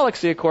Way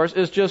galaxy, of course,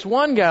 is just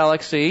one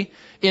galaxy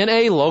in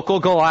a local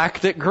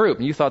galactic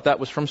group. You thought that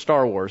was from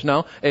Star Wars.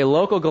 No, a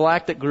local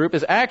galactic group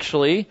is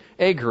actually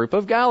a group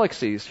of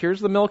galaxies.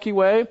 Here's the Milky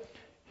Way.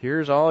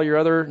 Here's all your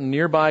other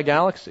nearby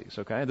galaxies.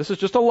 Okay, this is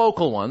just a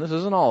local one. This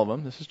isn't all of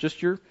them. This is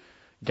just your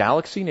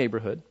galaxy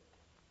neighborhood.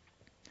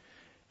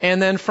 And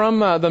then from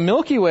the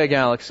Milky Way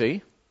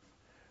galaxy,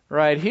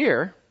 right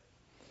here.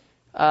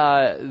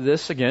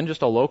 This, again,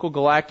 just a local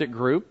galactic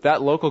group.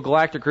 That local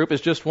galactic group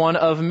is just one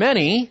of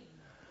many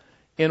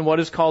in what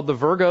is called the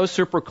Virgo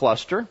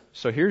supercluster.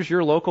 So here's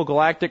your local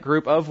galactic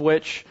group, of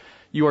which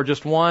you are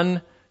just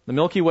one, the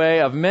Milky Way,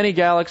 of many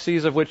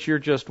galaxies, of which you're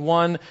just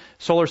one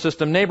solar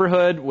system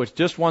neighborhood, with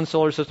just one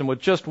solar system,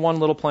 with just one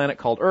little planet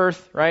called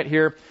Earth, right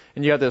here.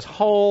 And you have this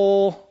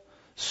whole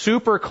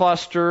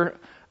supercluster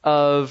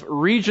of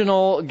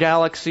regional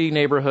galaxy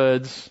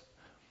neighborhoods.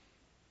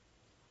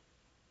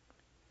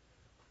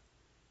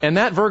 And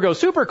that Virgo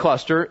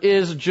supercluster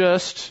is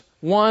just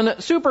one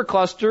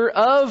supercluster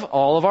of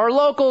all of our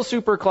local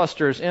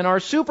superclusters in our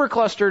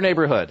supercluster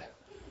neighborhood.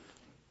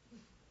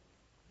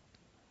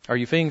 Are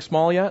you feeling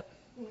small yet?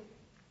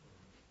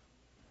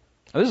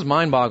 This is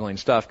mind-boggling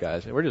stuff,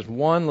 guys. We're just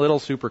one little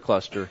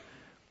supercluster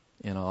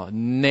in a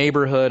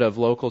neighborhood of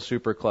local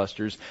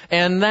superclusters.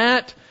 And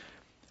that,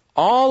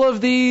 all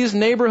of these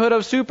neighborhood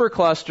of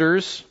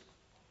superclusters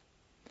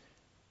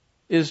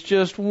is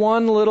just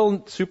one little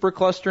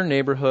supercluster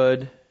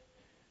neighborhood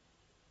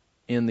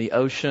in the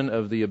ocean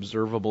of the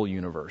observable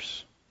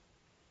universe.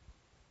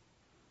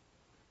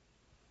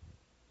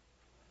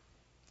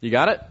 You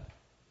got it?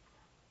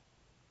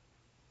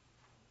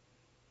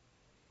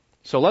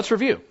 So let's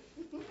review.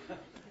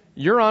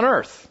 You're on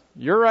Earth.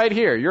 You're right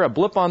here. You're a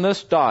blip on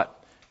this dot,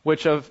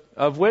 which of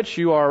which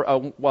you are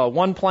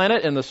one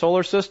planet in the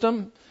solar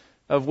system,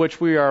 of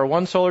which we are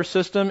one solar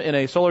system in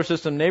a solar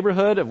system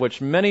neighborhood, of which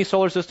many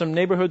solar system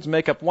neighborhoods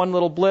make up one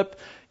little blip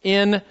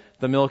in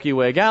the Milky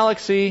Way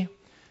galaxy.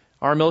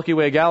 Our Milky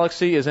Way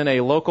galaxy is in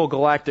a local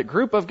galactic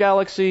group of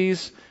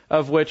galaxies,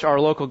 of which our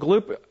local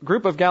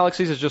group of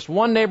galaxies is just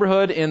one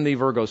neighborhood in the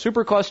Virgo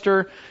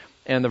supercluster,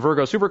 and the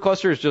Virgo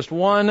supercluster is just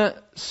one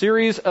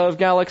series of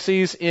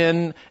galaxies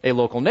in a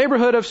local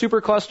neighborhood of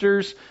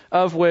superclusters,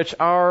 of which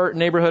our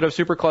neighborhood of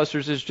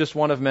superclusters is just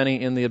one of many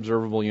in the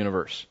observable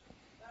universe.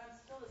 But I'm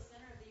still the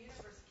center of the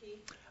universe, Keith.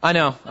 I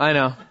know.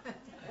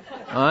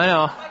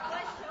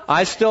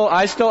 I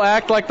still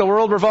act like the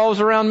world revolves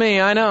around me.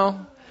 I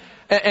know.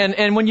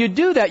 And when you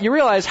do that, you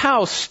realize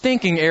how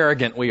stinking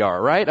arrogant we are,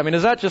 right? I mean,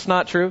 is that just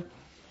not true?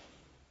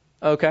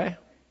 Okay.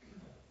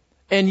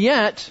 And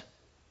yet,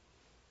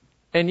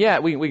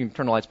 we can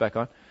turn the lights back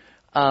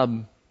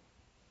on.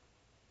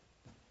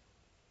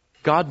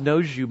 God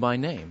knows you by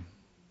name.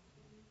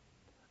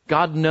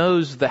 God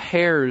knows the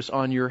hairs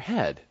on your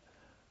head.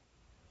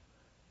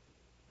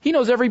 He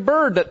knows every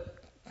bird that,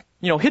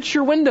 hits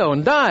your window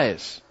and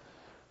dies.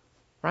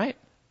 Right?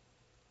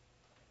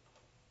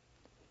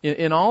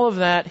 In all of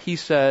that, he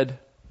said,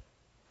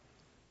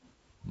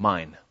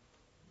 mine.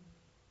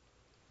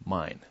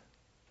 Mine.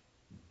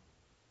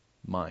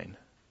 Mine.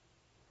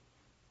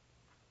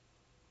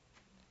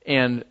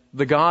 And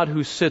the God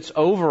who sits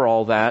over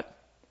all that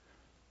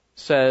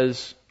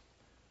says,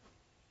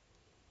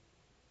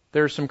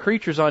 there are some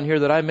creatures on here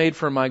that I made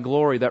for my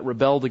glory that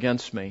rebelled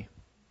against me.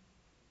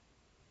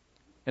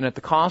 And at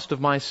the cost of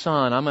my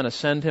son, I'm going to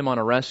send him on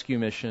a rescue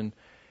mission.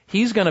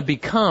 He's going to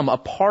become a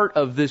part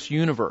of this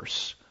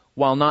universe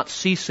while not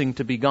ceasing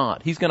to be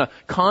God. He's going to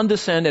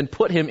condescend and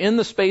put him in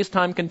the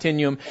space-time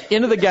continuum,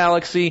 into the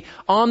galaxy,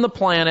 on the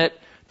planet,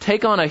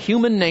 take on a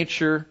human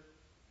nature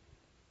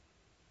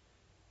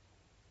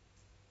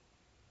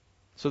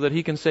so that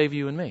he can save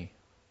you and me.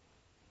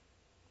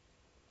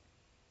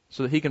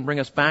 So that he can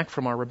bring us back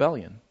from our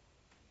rebellion.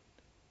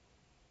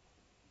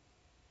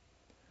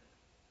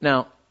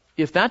 Now,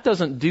 if that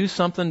doesn't do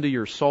something to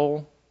your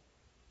soul,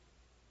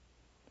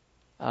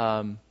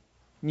 you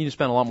need to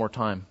spend a lot more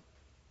time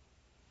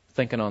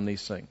thinking on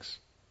these things.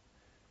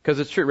 Because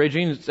it's true.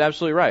 Regine is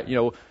absolutely right.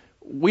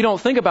 We don't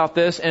think about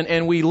this,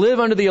 and we live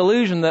under the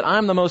illusion that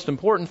I'm the most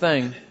important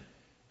thing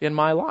in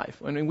my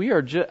life. I mean, we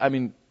are just,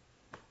 And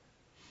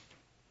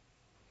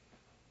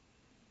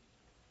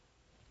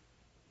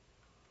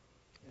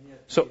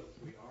yet, so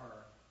we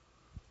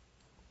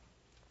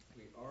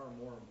are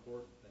more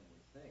important than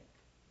we think,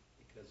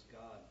 because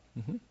God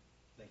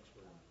thinks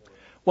we're important.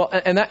 Well,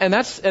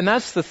 and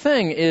that's the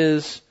thing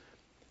is,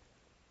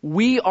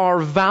 we are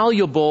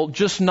valuable,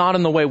 just not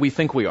in the way we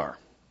think we are.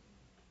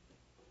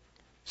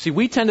 See,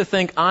 we tend to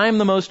think I'm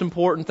the most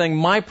important thing,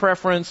 my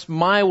preference,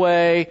 my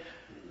way,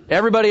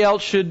 everybody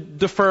else should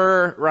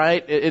defer,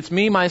 right? It's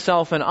me,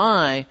 myself, and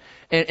I.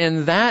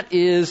 And that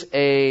is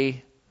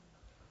a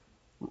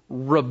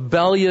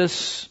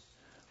rebellious,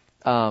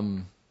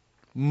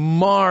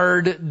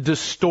 marred,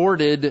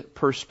 distorted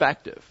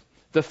perspective.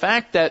 The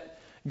fact that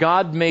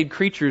God made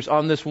creatures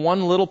on this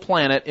one little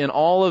planet in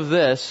all of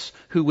this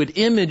who would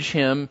image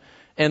Him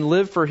and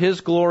live for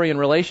His glory and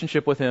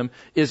relationship with Him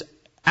is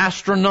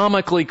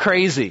astronomically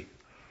crazy.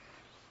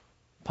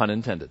 Pun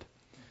intended.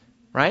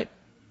 Right?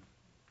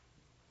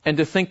 And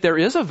to think there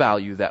is a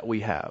value that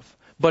we have.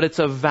 But it's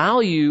a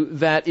value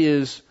that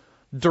is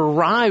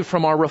derived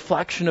from our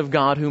reflection of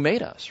God who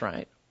made us,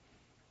 right?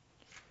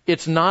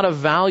 It's not a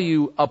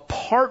value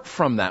apart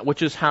from that,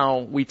 which is how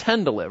we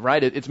tend to live,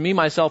 right? It's me,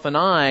 myself, and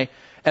I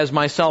as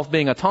myself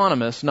being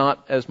autonomous,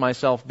 not as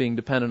myself being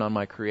dependent on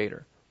my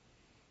Creator.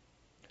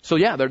 So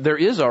yeah, there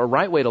is a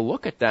right way to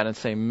look at that and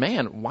say,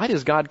 man, why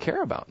does God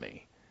care about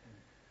me?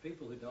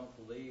 People who don't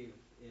believe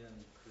in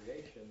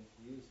creation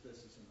use this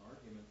as an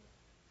argument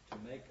to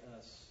make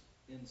us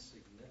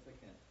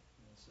insignificant.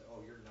 And say,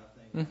 oh, you're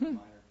nothing, you're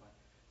minor planet.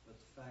 But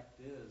the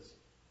fact is,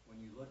 when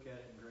you look at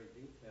it in great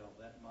detail,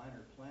 that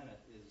minor planet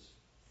is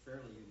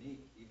fairly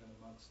unique, even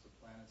amongst the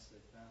planets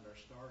they found. Our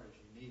star is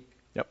unique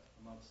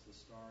amongst the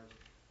stars.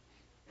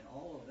 And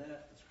all of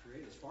that is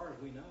created. As far as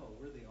we know,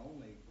 we're the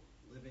only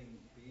living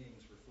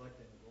beings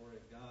reflecting the glory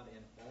of God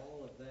in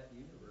all of that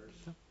universe.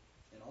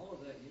 And all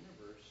of that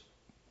universe,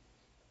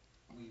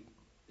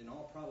 in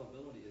all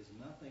probability, is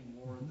nothing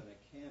more than a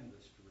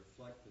canvas to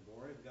reflect the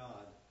glory of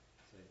God.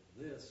 Say,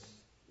 this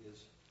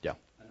is an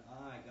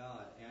I,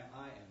 God. And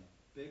I am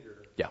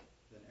bigger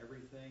than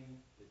everything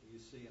that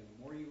you see. And the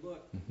more you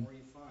look, the more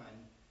you find.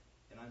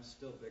 And I'm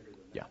still bigger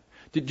than that.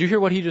 Did you hear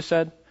what he just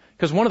said?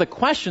 Because one of the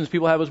questions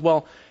people have is,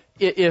 well,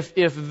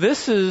 if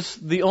this is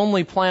the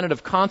only planet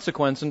of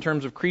consequence in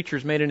terms of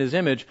creatures made in His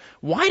image,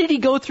 why did He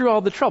go through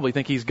all the trouble? You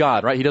think He's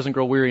God, right? He doesn't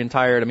grow weary and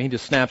tired. I mean, He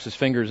just snaps His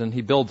fingers and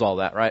He builds all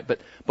that, right?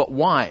 But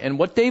why? And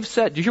what Dave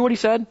said, did you hear what he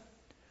said?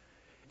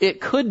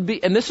 It could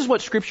be, and this is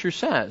what Scripture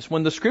says.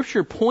 When the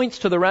Scripture points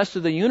to the rest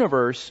of the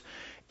universe,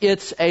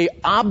 it's a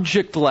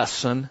object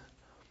lesson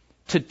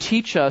to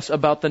teach us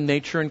about the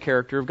nature and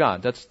character of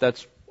God.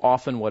 That's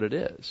often what it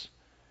is.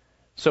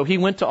 So He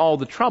went to all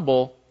the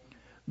trouble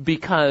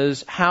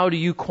because how do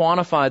you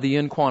quantify the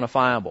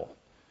inquantifiable?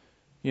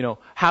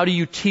 How do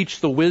you teach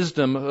the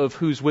wisdom of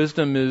whose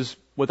wisdom is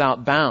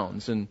without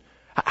bounds? And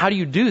how do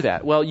you do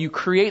that? Well, you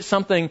create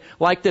something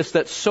like this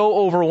that's so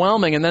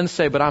overwhelming and then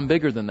say, but I'm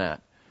bigger than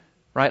that.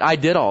 Right? I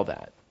did all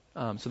that.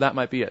 So that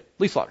might be it.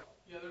 Lee Slaughter.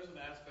 Yeah, there's an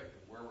aspect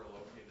of where we're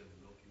located in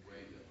the Milky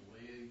Way that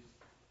leaves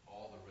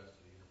all the rest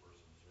of the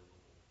universe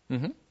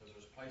observable. Because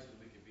there's places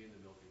we could be in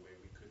the Milky Way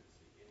we couldn't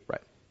see anything.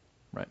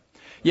 Right.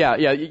 Yeah,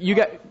 you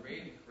got...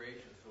 Creating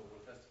creation, so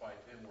we'll testify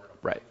to him where a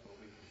Right. place where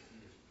we can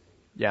see his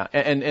creation.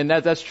 Yeah,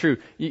 and that's true.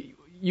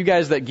 You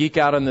guys that geek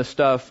out on this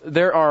stuff,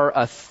 there are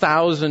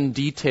 1,000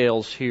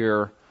 details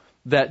here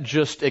that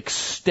just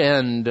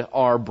extend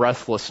our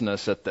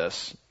breathlessness at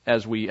this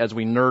as we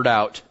nerd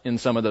out in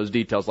some of those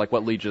details, like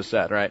what Lee just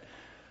said, right?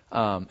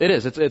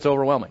 It's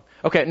overwhelming.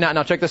 Okay,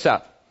 now check this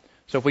out.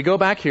 So if we go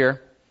back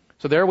here,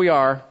 so there we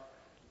are.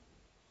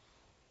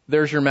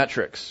 There's your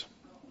metrics.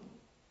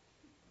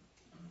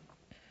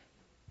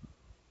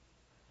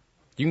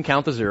 You can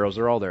count the zeros;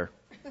 they're all there.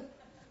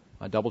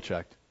 I double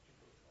checked.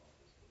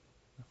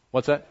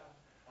 What's that?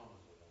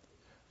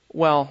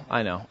 Well,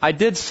 I know. I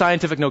did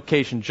scientific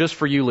notation just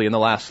for you, Lee, in the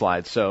last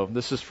slide. So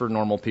this is for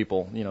normal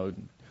people,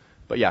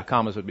 But yeah,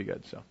 commas would be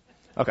good. So,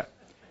 okay.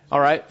 All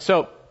right.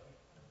 So,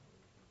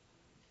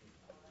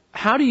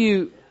 how do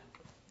you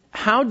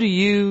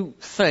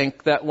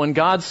think that when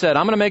God said,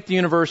 I'm going to make the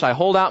universe, I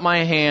hold out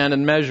my hand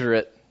and measure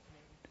it,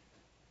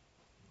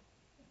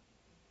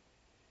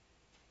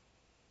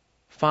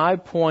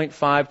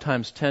 5.5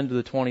 times 10 to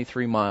the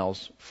 23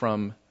 miles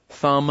from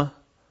thumb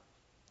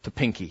to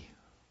pinky.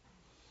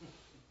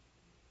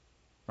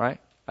 Right?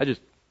 In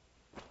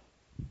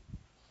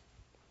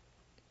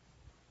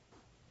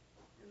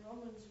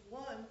Romans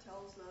 1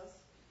 tells us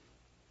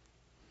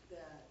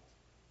that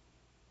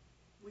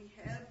we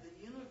have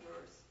the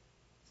universe,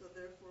 so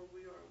therefore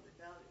we are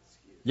without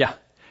excuse. Yeah.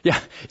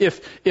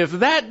 If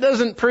that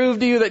doesn't prove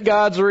to you that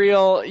God's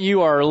real,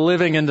 you are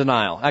living in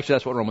denial. Actually,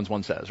 that's what Romans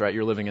 1 says, right?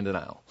 You're living in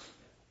denial.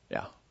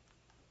 Yeah.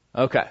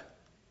 Okay.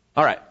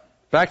 All right.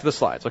 Back to the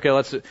slides.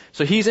 Okay,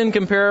 so he's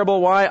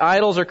incomparable. Why?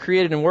 Idols are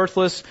created and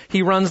worthless.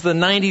 He runs the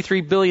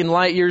 93 billion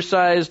light year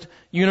sized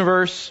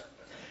universe.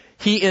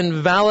 He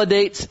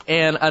invalidates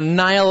and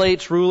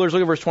annihilates rulers.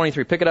 Look at verse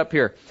 23. Pick it up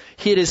here.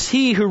 It is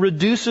he who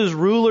reduces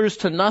rulers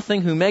to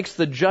nothing, who makes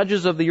the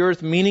judges of the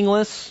earth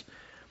meaningless.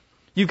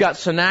 You've got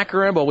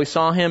Sennacherib. Well, we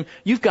saw him.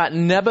 You've got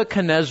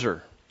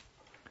Nebuchadnezzar,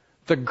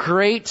 the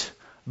great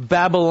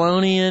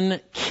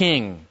Babylonian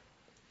king.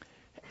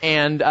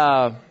 And do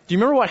you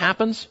remember what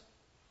happens?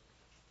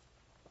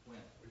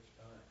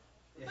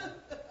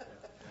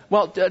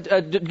 Well,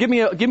 give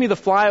me the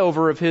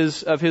flyover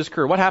of his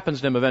career. What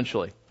happens to him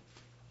eventually?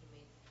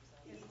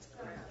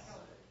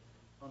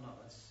 Oh no,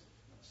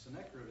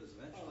 Sennacherib is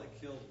eventually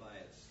killed by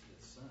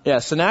his son. Yeah,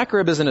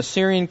 Sennacherib is an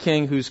Assyrian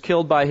king who's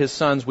killed by his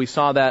sons. We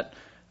saw that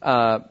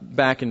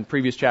back in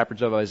previous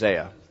chapters of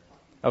Isaiah.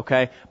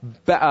 Okay,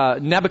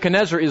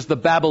 Nebuchadnezzar is the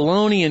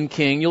Babylonian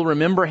king. You'll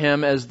remember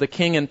him as the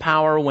king in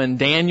power when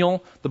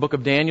Daniel, the book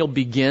of Daniel,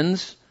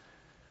 begins,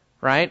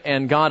 right?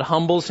 And God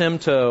humbles him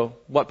to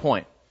what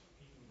point?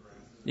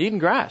 Eating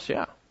grass,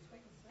 yeah.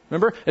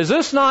 Remember? Is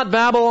this not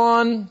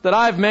Babylon that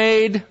I've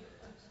made?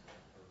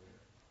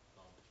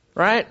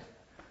 Right?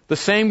 The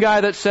same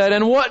guy that said,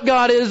 and what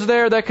God is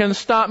there that can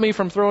stop me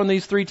from throwing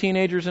these 3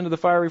 teenagers into the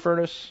fiery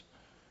furnace?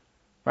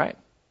 Right?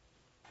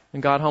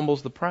 And God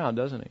humbles the proud,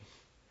 doesn't he?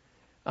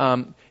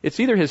 It's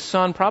either his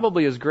son,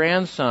 probably his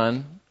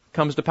grandson,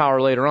 comes to power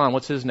later on.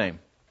 What's his name?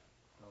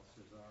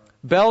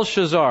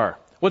 Belshazzar.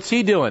 What's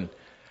he doing?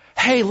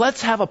 Hey,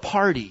 let's have a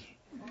party.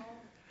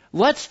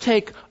 Let's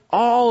take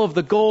all of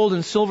the gold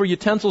and silver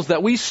utensils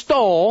that we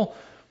stole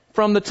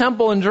from the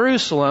temple in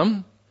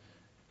Jerusalem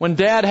when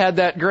Dad had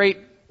that great,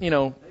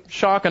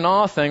 shock and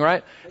awe thing,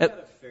 right?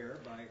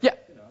 Yeah,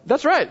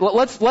 that's right.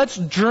 Let's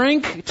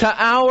drink to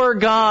our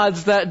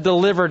gods that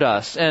delivered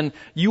us. And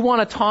you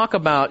want to talk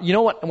about,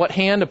 what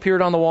hand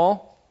appeared on the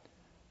wall?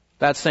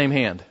 That same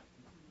hand.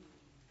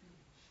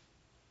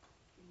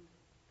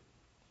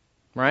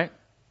 Right?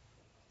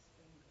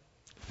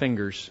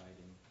 Fingers.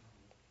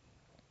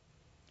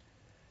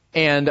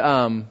 And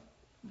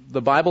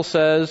the Bible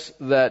says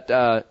that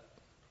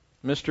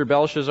Mr.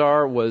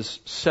 Belshazzar was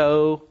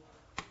so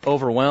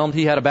overwhelmed,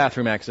 he had a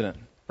bathroom accident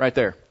right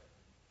there.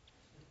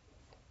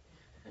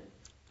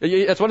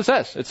 That's what it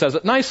says. It says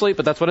it nicely,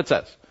 but that's what it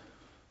says.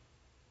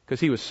 Because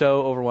he was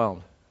so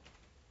overwhelmed.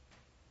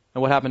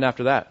 And what happened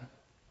after that?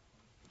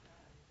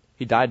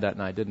 He died that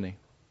night, didn't he?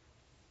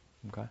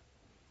 Okay.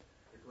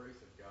 The grace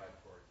of God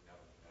towards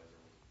Nebuchadnezzar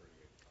was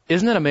pretty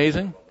Isn't it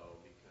amazing? though,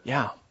 because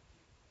Yeah.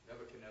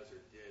 Nebuchadnezzar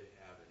did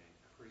have an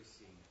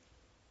increasing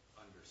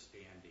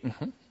understanding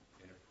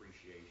and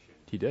appreciation.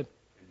 He did.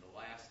 And the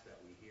last that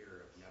we hear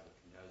of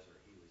Nebuchadnezzar,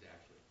 he was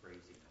actually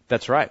praising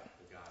That's right.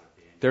 the God of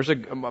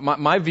Daniel.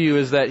 My view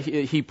is that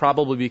he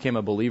probably became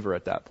a believer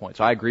at that point.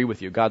 So I agree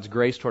with you. God's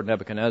grace toward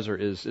Nebuchadnezzar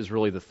is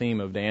really the theme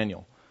of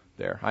Daniel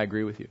there. I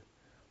agree with you.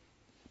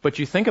 But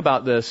you think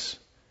about this,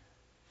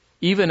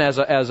 even as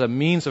a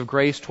means of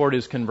grace toward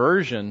his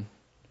conversion,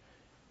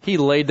 he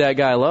laid that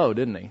guy low,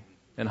 didn't he?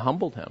 And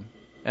humbled him.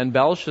 And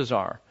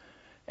Belshazzar.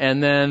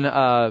 And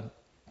then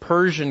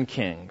Persian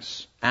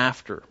kings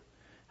after.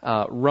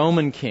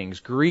 Roman kings,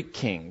 Greek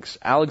kings.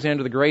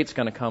 Alexander the Great's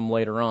going to come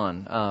later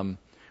on.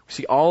 We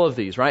see all of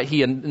these, right?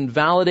 He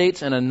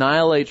invalidates and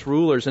annihilates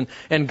rulers.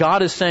 And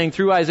God is saying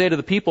through Isaiah to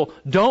the people,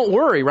 don't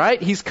worry,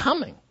 right? He's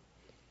coming.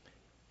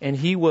 And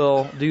he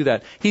will do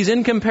that. He's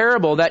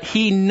incomparable that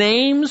he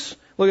names,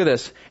 look at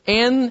this,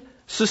 and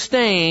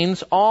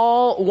sustains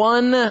all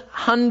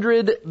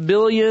 100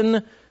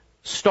 billion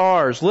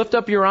stars. Lift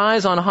up your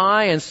eyes on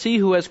high and see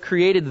who has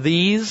created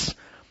these.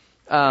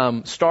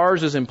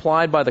 Stars is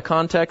implied by the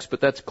context,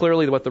 but that's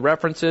clearly what the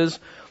reference is.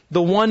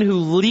 The one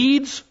who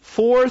leads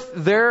forth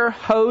their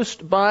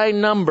host by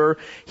number,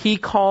 he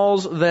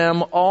calls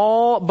them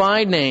all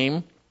by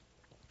name.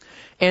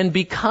 And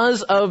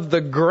because of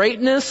the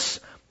greatness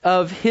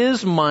of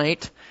his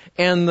might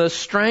and the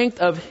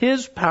strength of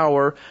his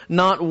power,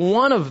 not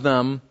one of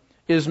them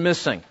is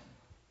missing.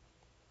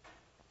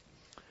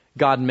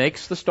 God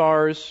makes the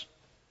stars.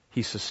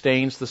 He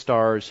sustains the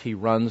stars. He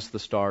runs the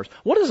stars.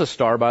 What is a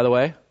star, by the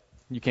way?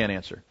 You can't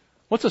answer.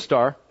 What's a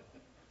star?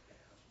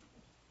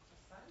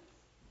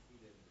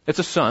 It's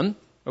a sun,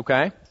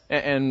 okay?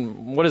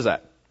 And what is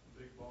that?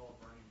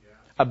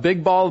 A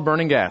big ball of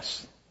burning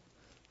gas.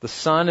 The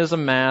sun is a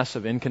mass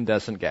of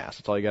incandescent gas.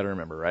 That's all you got to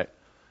remember, right?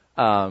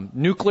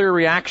 Nuclear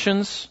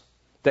reactions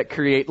that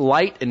create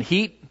light and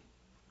heat. And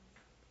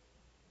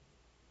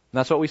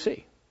that's what we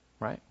see,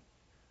 right?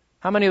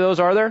 How many of those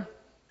are there?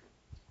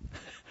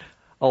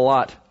 A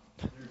lot.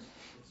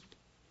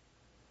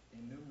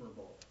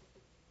 Innumerable.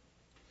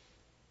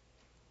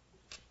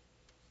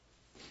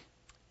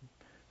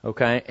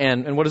 Okay,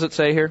 and what does it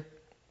say here?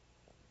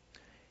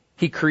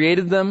 He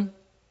created them.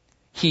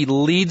 He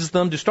leads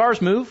them. Do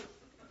stars move?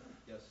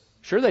 Yes.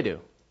 Sure they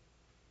do.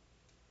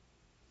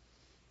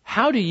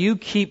 How do you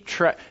keep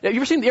track? You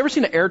ever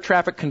seen an air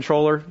traffic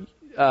controller?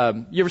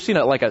 You ever seen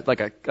like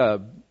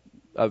a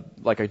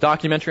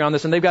documentary on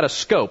this? And they've got a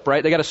scope,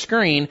 right? They got a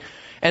screen,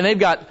 and they've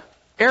got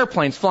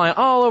airplanes flying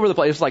all over the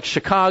place. It's like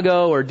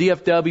Chicago or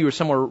DFW or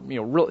somewhere,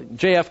 really,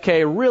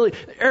 JFK, really,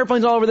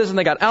 airplanes all over this, and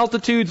they got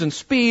altitudes and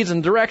speeds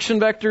and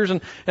direction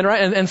vectors,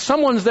 and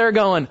someone's there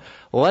going,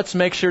 let's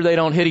make sure they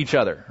don't hit each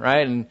other,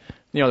 right? And,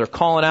 they're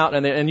calling out,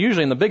 and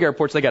usually in the big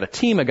airports, they got a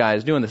team of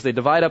guys doing this. They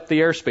divide up the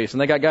airspace,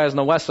 and they got guys on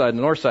the west side, and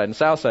the north side, and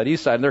south side,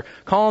 east side, and they're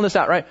calling this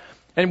out, right?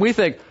 And we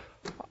think,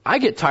 I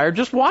get tired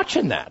just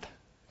watching that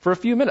for a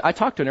few minutes. I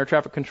talked to an air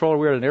traffic controller.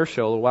 We were at an air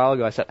show a little while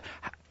ago. I said,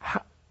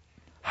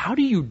 how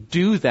do you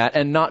do that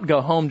and not go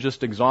home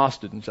just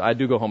exhausted? And I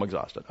do go home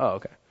exhausted. Oh,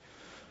 okay.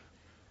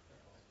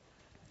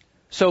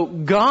 So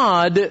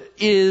God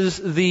is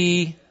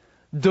the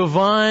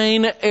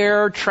divine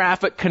air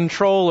traffic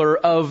controller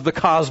of the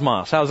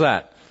cosmos. How's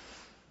that?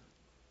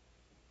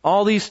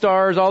 All these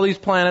stars, all these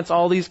planets,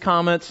 all these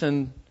comets,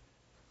 and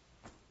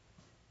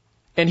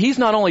He's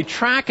not only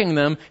tracking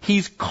them,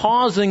 He's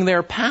causing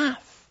their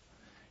path.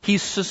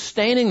 He's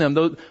sustaining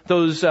them.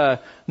 Those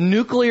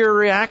nuclear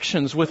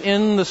reactions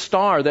within the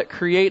star that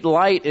create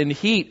light and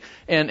heat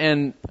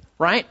and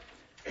right?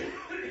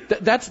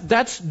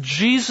 That's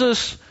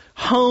Jesus'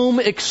 home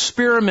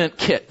experiment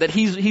kit. That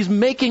he's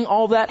making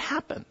all that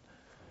happen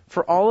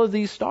for all of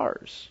these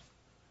stars.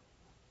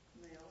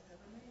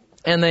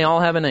 And they all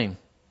have a name.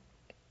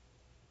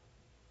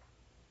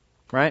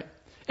 Right?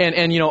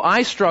 And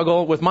I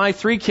struggle with my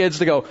 3 kids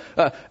to go,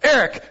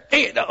 Eric,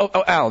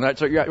 Alan,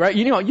 that's right.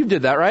 You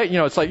did that, right?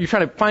 It's like you're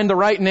trying to find the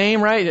right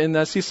name, right? And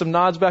I see some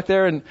nods back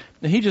there, and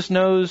he just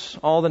knows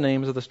all the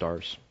names of the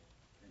stars.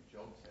 And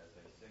Job says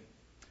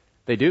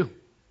they sing.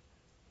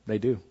 They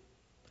do.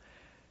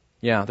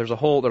 Yeah, there's a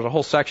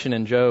whole section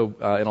in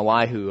Job, in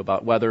Elihu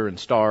about weather and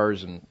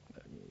stars, and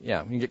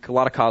yeah, you can get a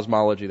lot of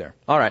cosmology there.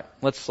 All right,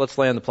 let's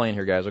land the plane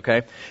here, guys.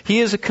 Okay,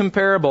 he is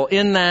comparable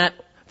in that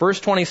verse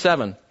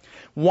 27.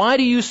 Why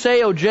do you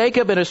say, O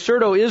Jacob, and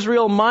assert, O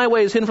Israel, my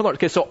way is hidden from the Lord?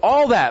 Okay, so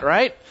all that,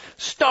 right?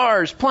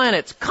 Stars,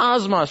 planets,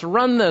 cosmos,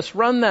 run this,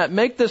 run that,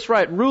 make this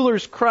right,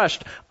 rulers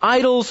crushed,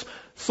 idols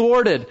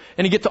thwarted.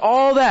 And you get to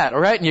all that, all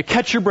right? And you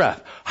catch your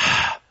breath.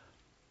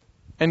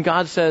 And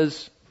God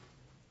says,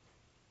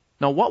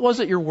 now what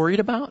was it you're worried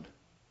about?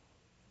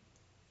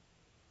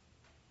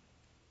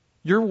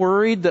 You're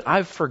worried that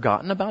I've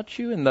forgotten about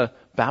you in the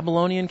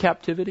Babylonian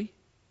captivity?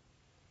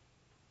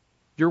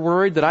 You're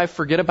worried that I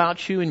forget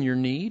about you in your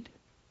need?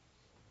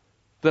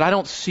 That I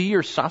don't see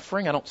your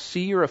suffering, I don't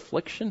see your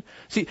affliction.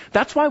 See,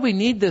 that's why we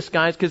need this,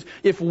 guys, because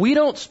if we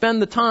don't spend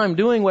the time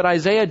doing what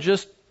Isaiah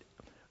just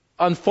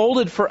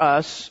unfolded for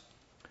us,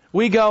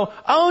 we go,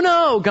 oh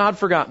no, God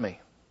forgot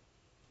me.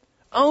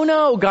 Oh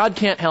no, God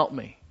can't help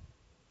me.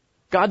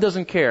 God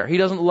doesn't care. He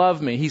doesn't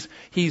love me.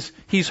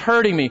 He's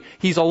hurting me.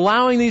 He's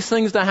allowing these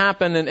things to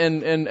happen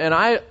and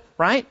I,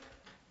 right?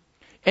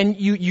 And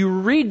you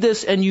read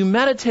this and you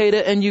meditate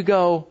it and you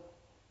go,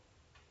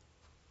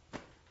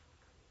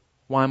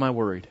 why am I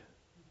worried?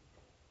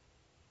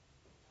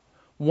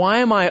 Why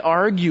am I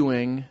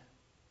arguing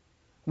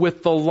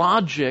with the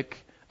logic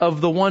of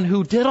the one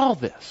who did all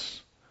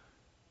this.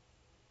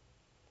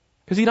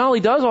 Because He not only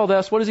does all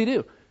this, what does He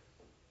do?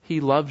 He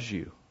loves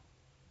you,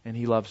 and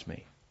He loves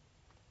me.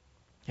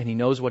 And He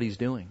knows what He's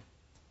doing.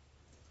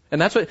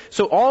 And that's what,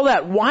 so all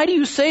that, why do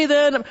you say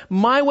then,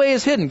 my way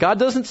is hidden? God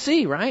doesn't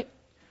see, right?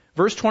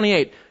 Verse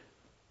 28.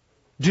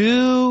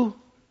 Do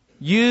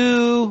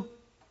you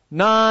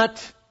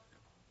not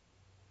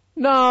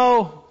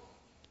know?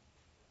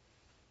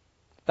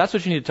 That's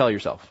what you need to tell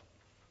yourself.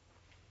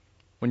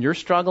 When you're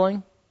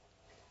struggling,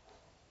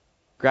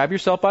 grab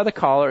yourself by the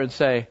collar and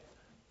say,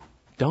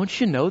 don't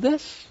you know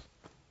this?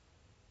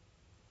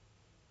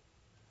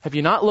 Have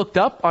you not looked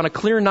up on a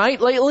clear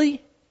night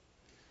lately?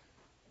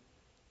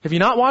 Have you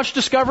not watched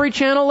Discovery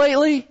Channel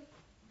lately?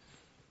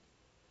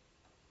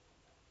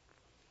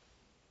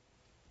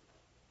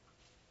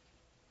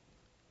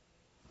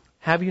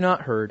 Have you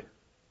not heard?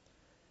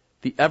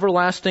 The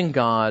everlasting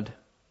God,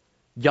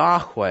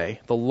 Yahweh,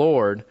 the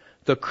Lord,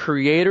 the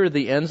Creator of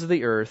the ends of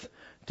the earth,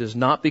 does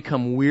not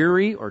become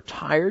weary or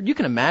tired. You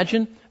can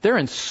imagine, they're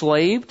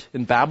enslaved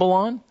in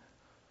Babylon.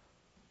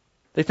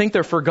 They think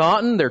they're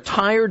forgotten, they're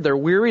tired, they're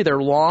weary,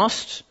 they're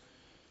lost.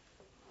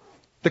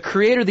 The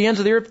Creator of the ends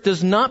of the earth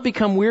does not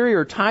become weary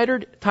or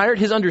tired.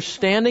 His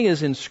understanding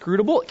is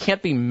inscrutable. It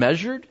can't be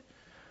measured.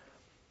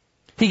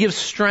 He gives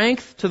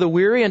strength to the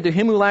weary, and to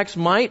him who lacks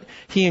might,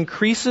 He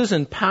increases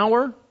in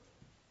power.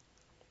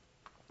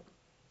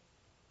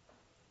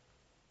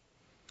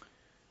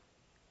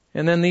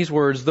 And then these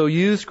words, though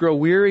youths grow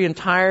weary and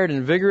tired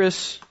and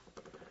vigorous,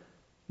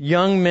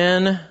 young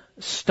men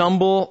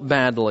stumble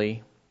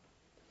badly.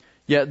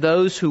 Yet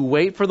those who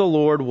wait for the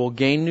Lord will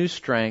gain new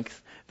strength.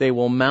 They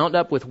will mount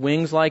up with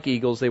wings like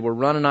eagles. They will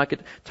run and not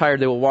get tired.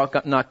 They will walk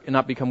and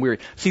not become weary.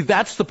 See,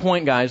 that's the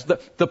point, guys.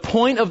 The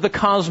point of the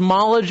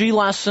cosmology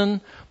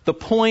lesson, the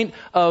point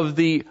of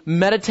the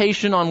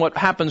meditation on what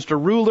happens to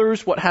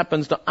rulers, what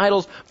happens to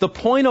idols, the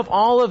point of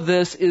all of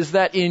this is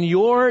that in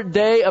your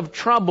day of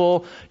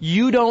trouble,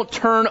 you don't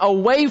turn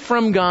away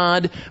from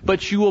God,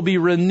 but you will be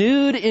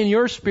renewed in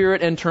your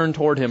spirit and turn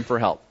toward Him for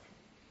help.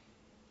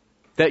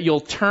 That you'll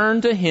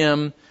turn to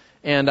Him.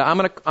 And I'm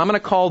going to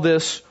call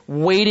this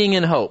waiting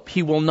in hope.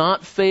 He will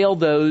not fail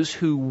those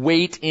who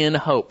wait in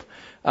hope.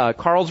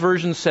 Carl's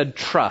version said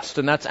trust,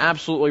 and that's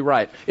absolutely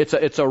right.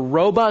 It's a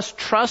robust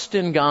trust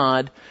in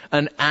God,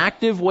 an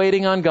active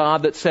waiting on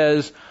God that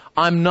says,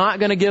 I'm not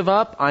going to give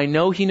up. I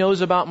know He knows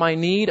about my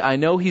need. I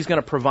know He's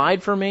going to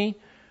provide for me.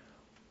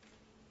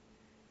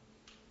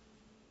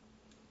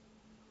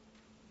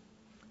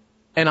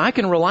 And I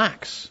can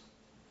relax.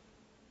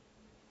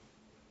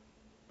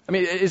 I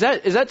mean, is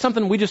that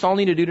something we just all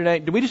need to do today?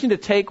 Do we just need to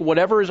take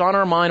whatever is on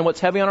our mind, what's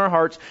heavy on our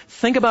hearts,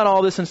 think about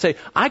all this and say,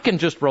 I can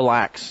just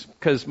relax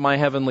because my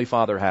Heavenly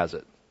Father has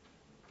it?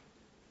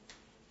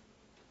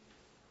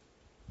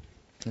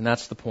 And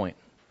that's the point.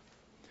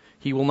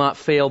 He will not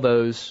fail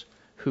those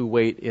who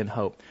wait in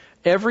hope.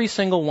 Every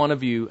single one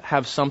of you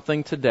have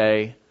something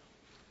today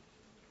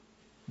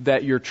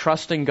that you're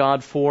trusting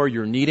God for,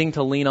 you're needing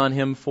to lean on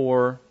Him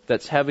for,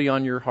 that's heavy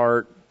on your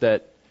heart,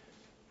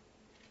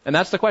 and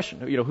that's the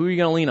question. You know, who are you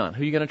going to lean on?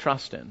 Who are you going to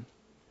trust in?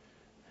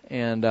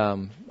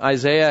 And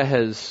Isaiah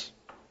has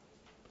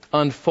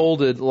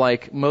unfolded,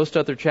 like most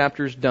other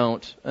chapters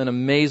don't, an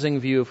amazing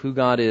view of who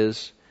God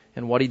is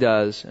and what He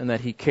does, and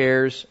that He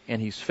cares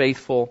and He's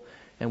faithful,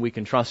 and we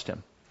can trust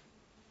Him.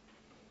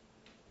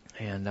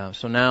 And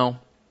so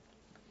now,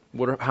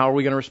 how are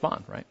we going to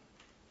respond, right?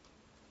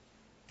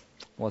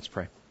 Well, let's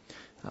pray.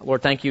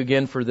 Lord, thank You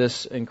again for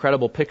this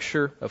incredible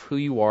picture of who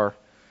You are.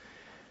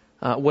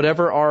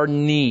 Whatever our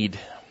need,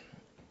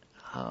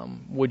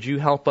 would You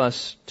help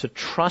us to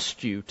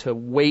trust You, to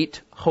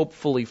wait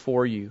hopefully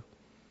for You?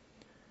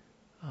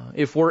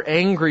 If we're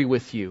angry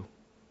with You,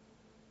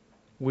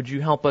 would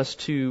You help us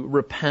to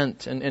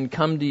repent and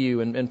come to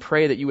You and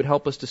pray that You would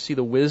help us to see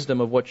the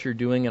wisdom of what You're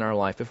doing in our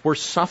life? If we're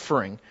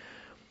suffering,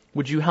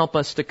 would You help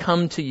us to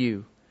come to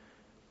You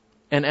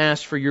and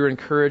ask for Your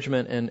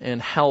encouragement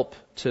and help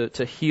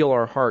to heal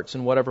our hearts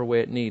in whatever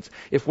way it needs?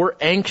 If we're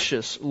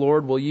anxious,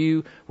 Lord, will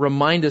You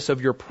remind us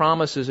of Your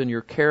promises and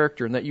Your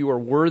character and that You are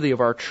worthy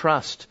of our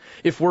trust?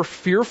 If we're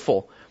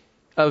fearful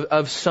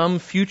of some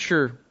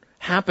future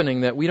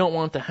happening that we don't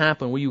want to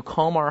happen, will You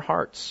calm our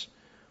hearts?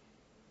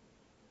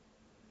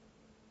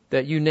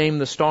 That You name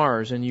the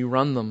stars and You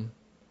run them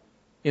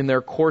in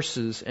their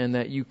courses, and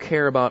that You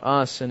care about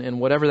us, and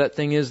whatever that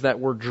thing is that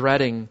we're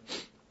dreading,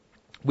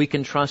 we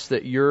can trust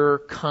that Your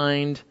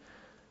kind,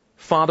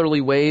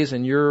 fatherly ways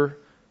and Your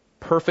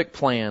perfect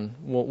plan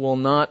will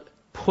not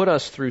put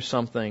us through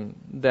something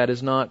that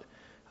is not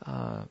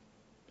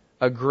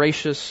a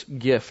gracious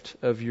gift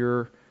of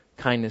Your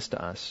kindness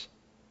to us.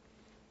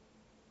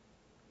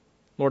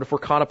 Lord, if we're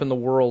caught up in the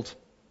world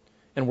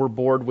and we're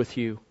bored with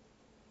You,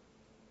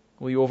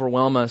 will You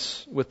overwhelm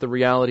us with the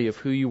reality of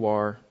who You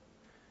are?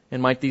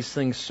 And might these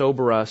things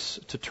sober us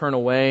to turn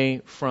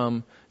away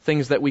from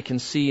things that we can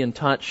see and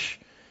touch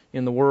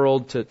in the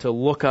world, to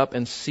look up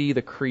and see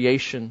the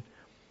creation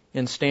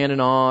and stand in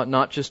awe,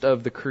 not just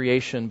of the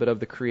creation, but of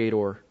the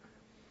Creator.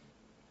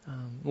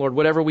 Lord,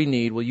 whatever we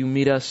need, will You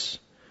meet us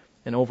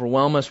and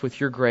overwhelm us with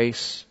your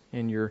grace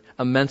and your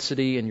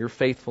immensity and your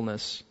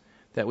faithfulness,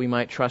 that we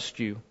might trust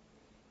you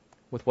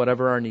with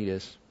whatever our need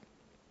is.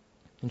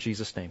 In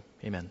Jesus' name,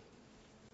 amen.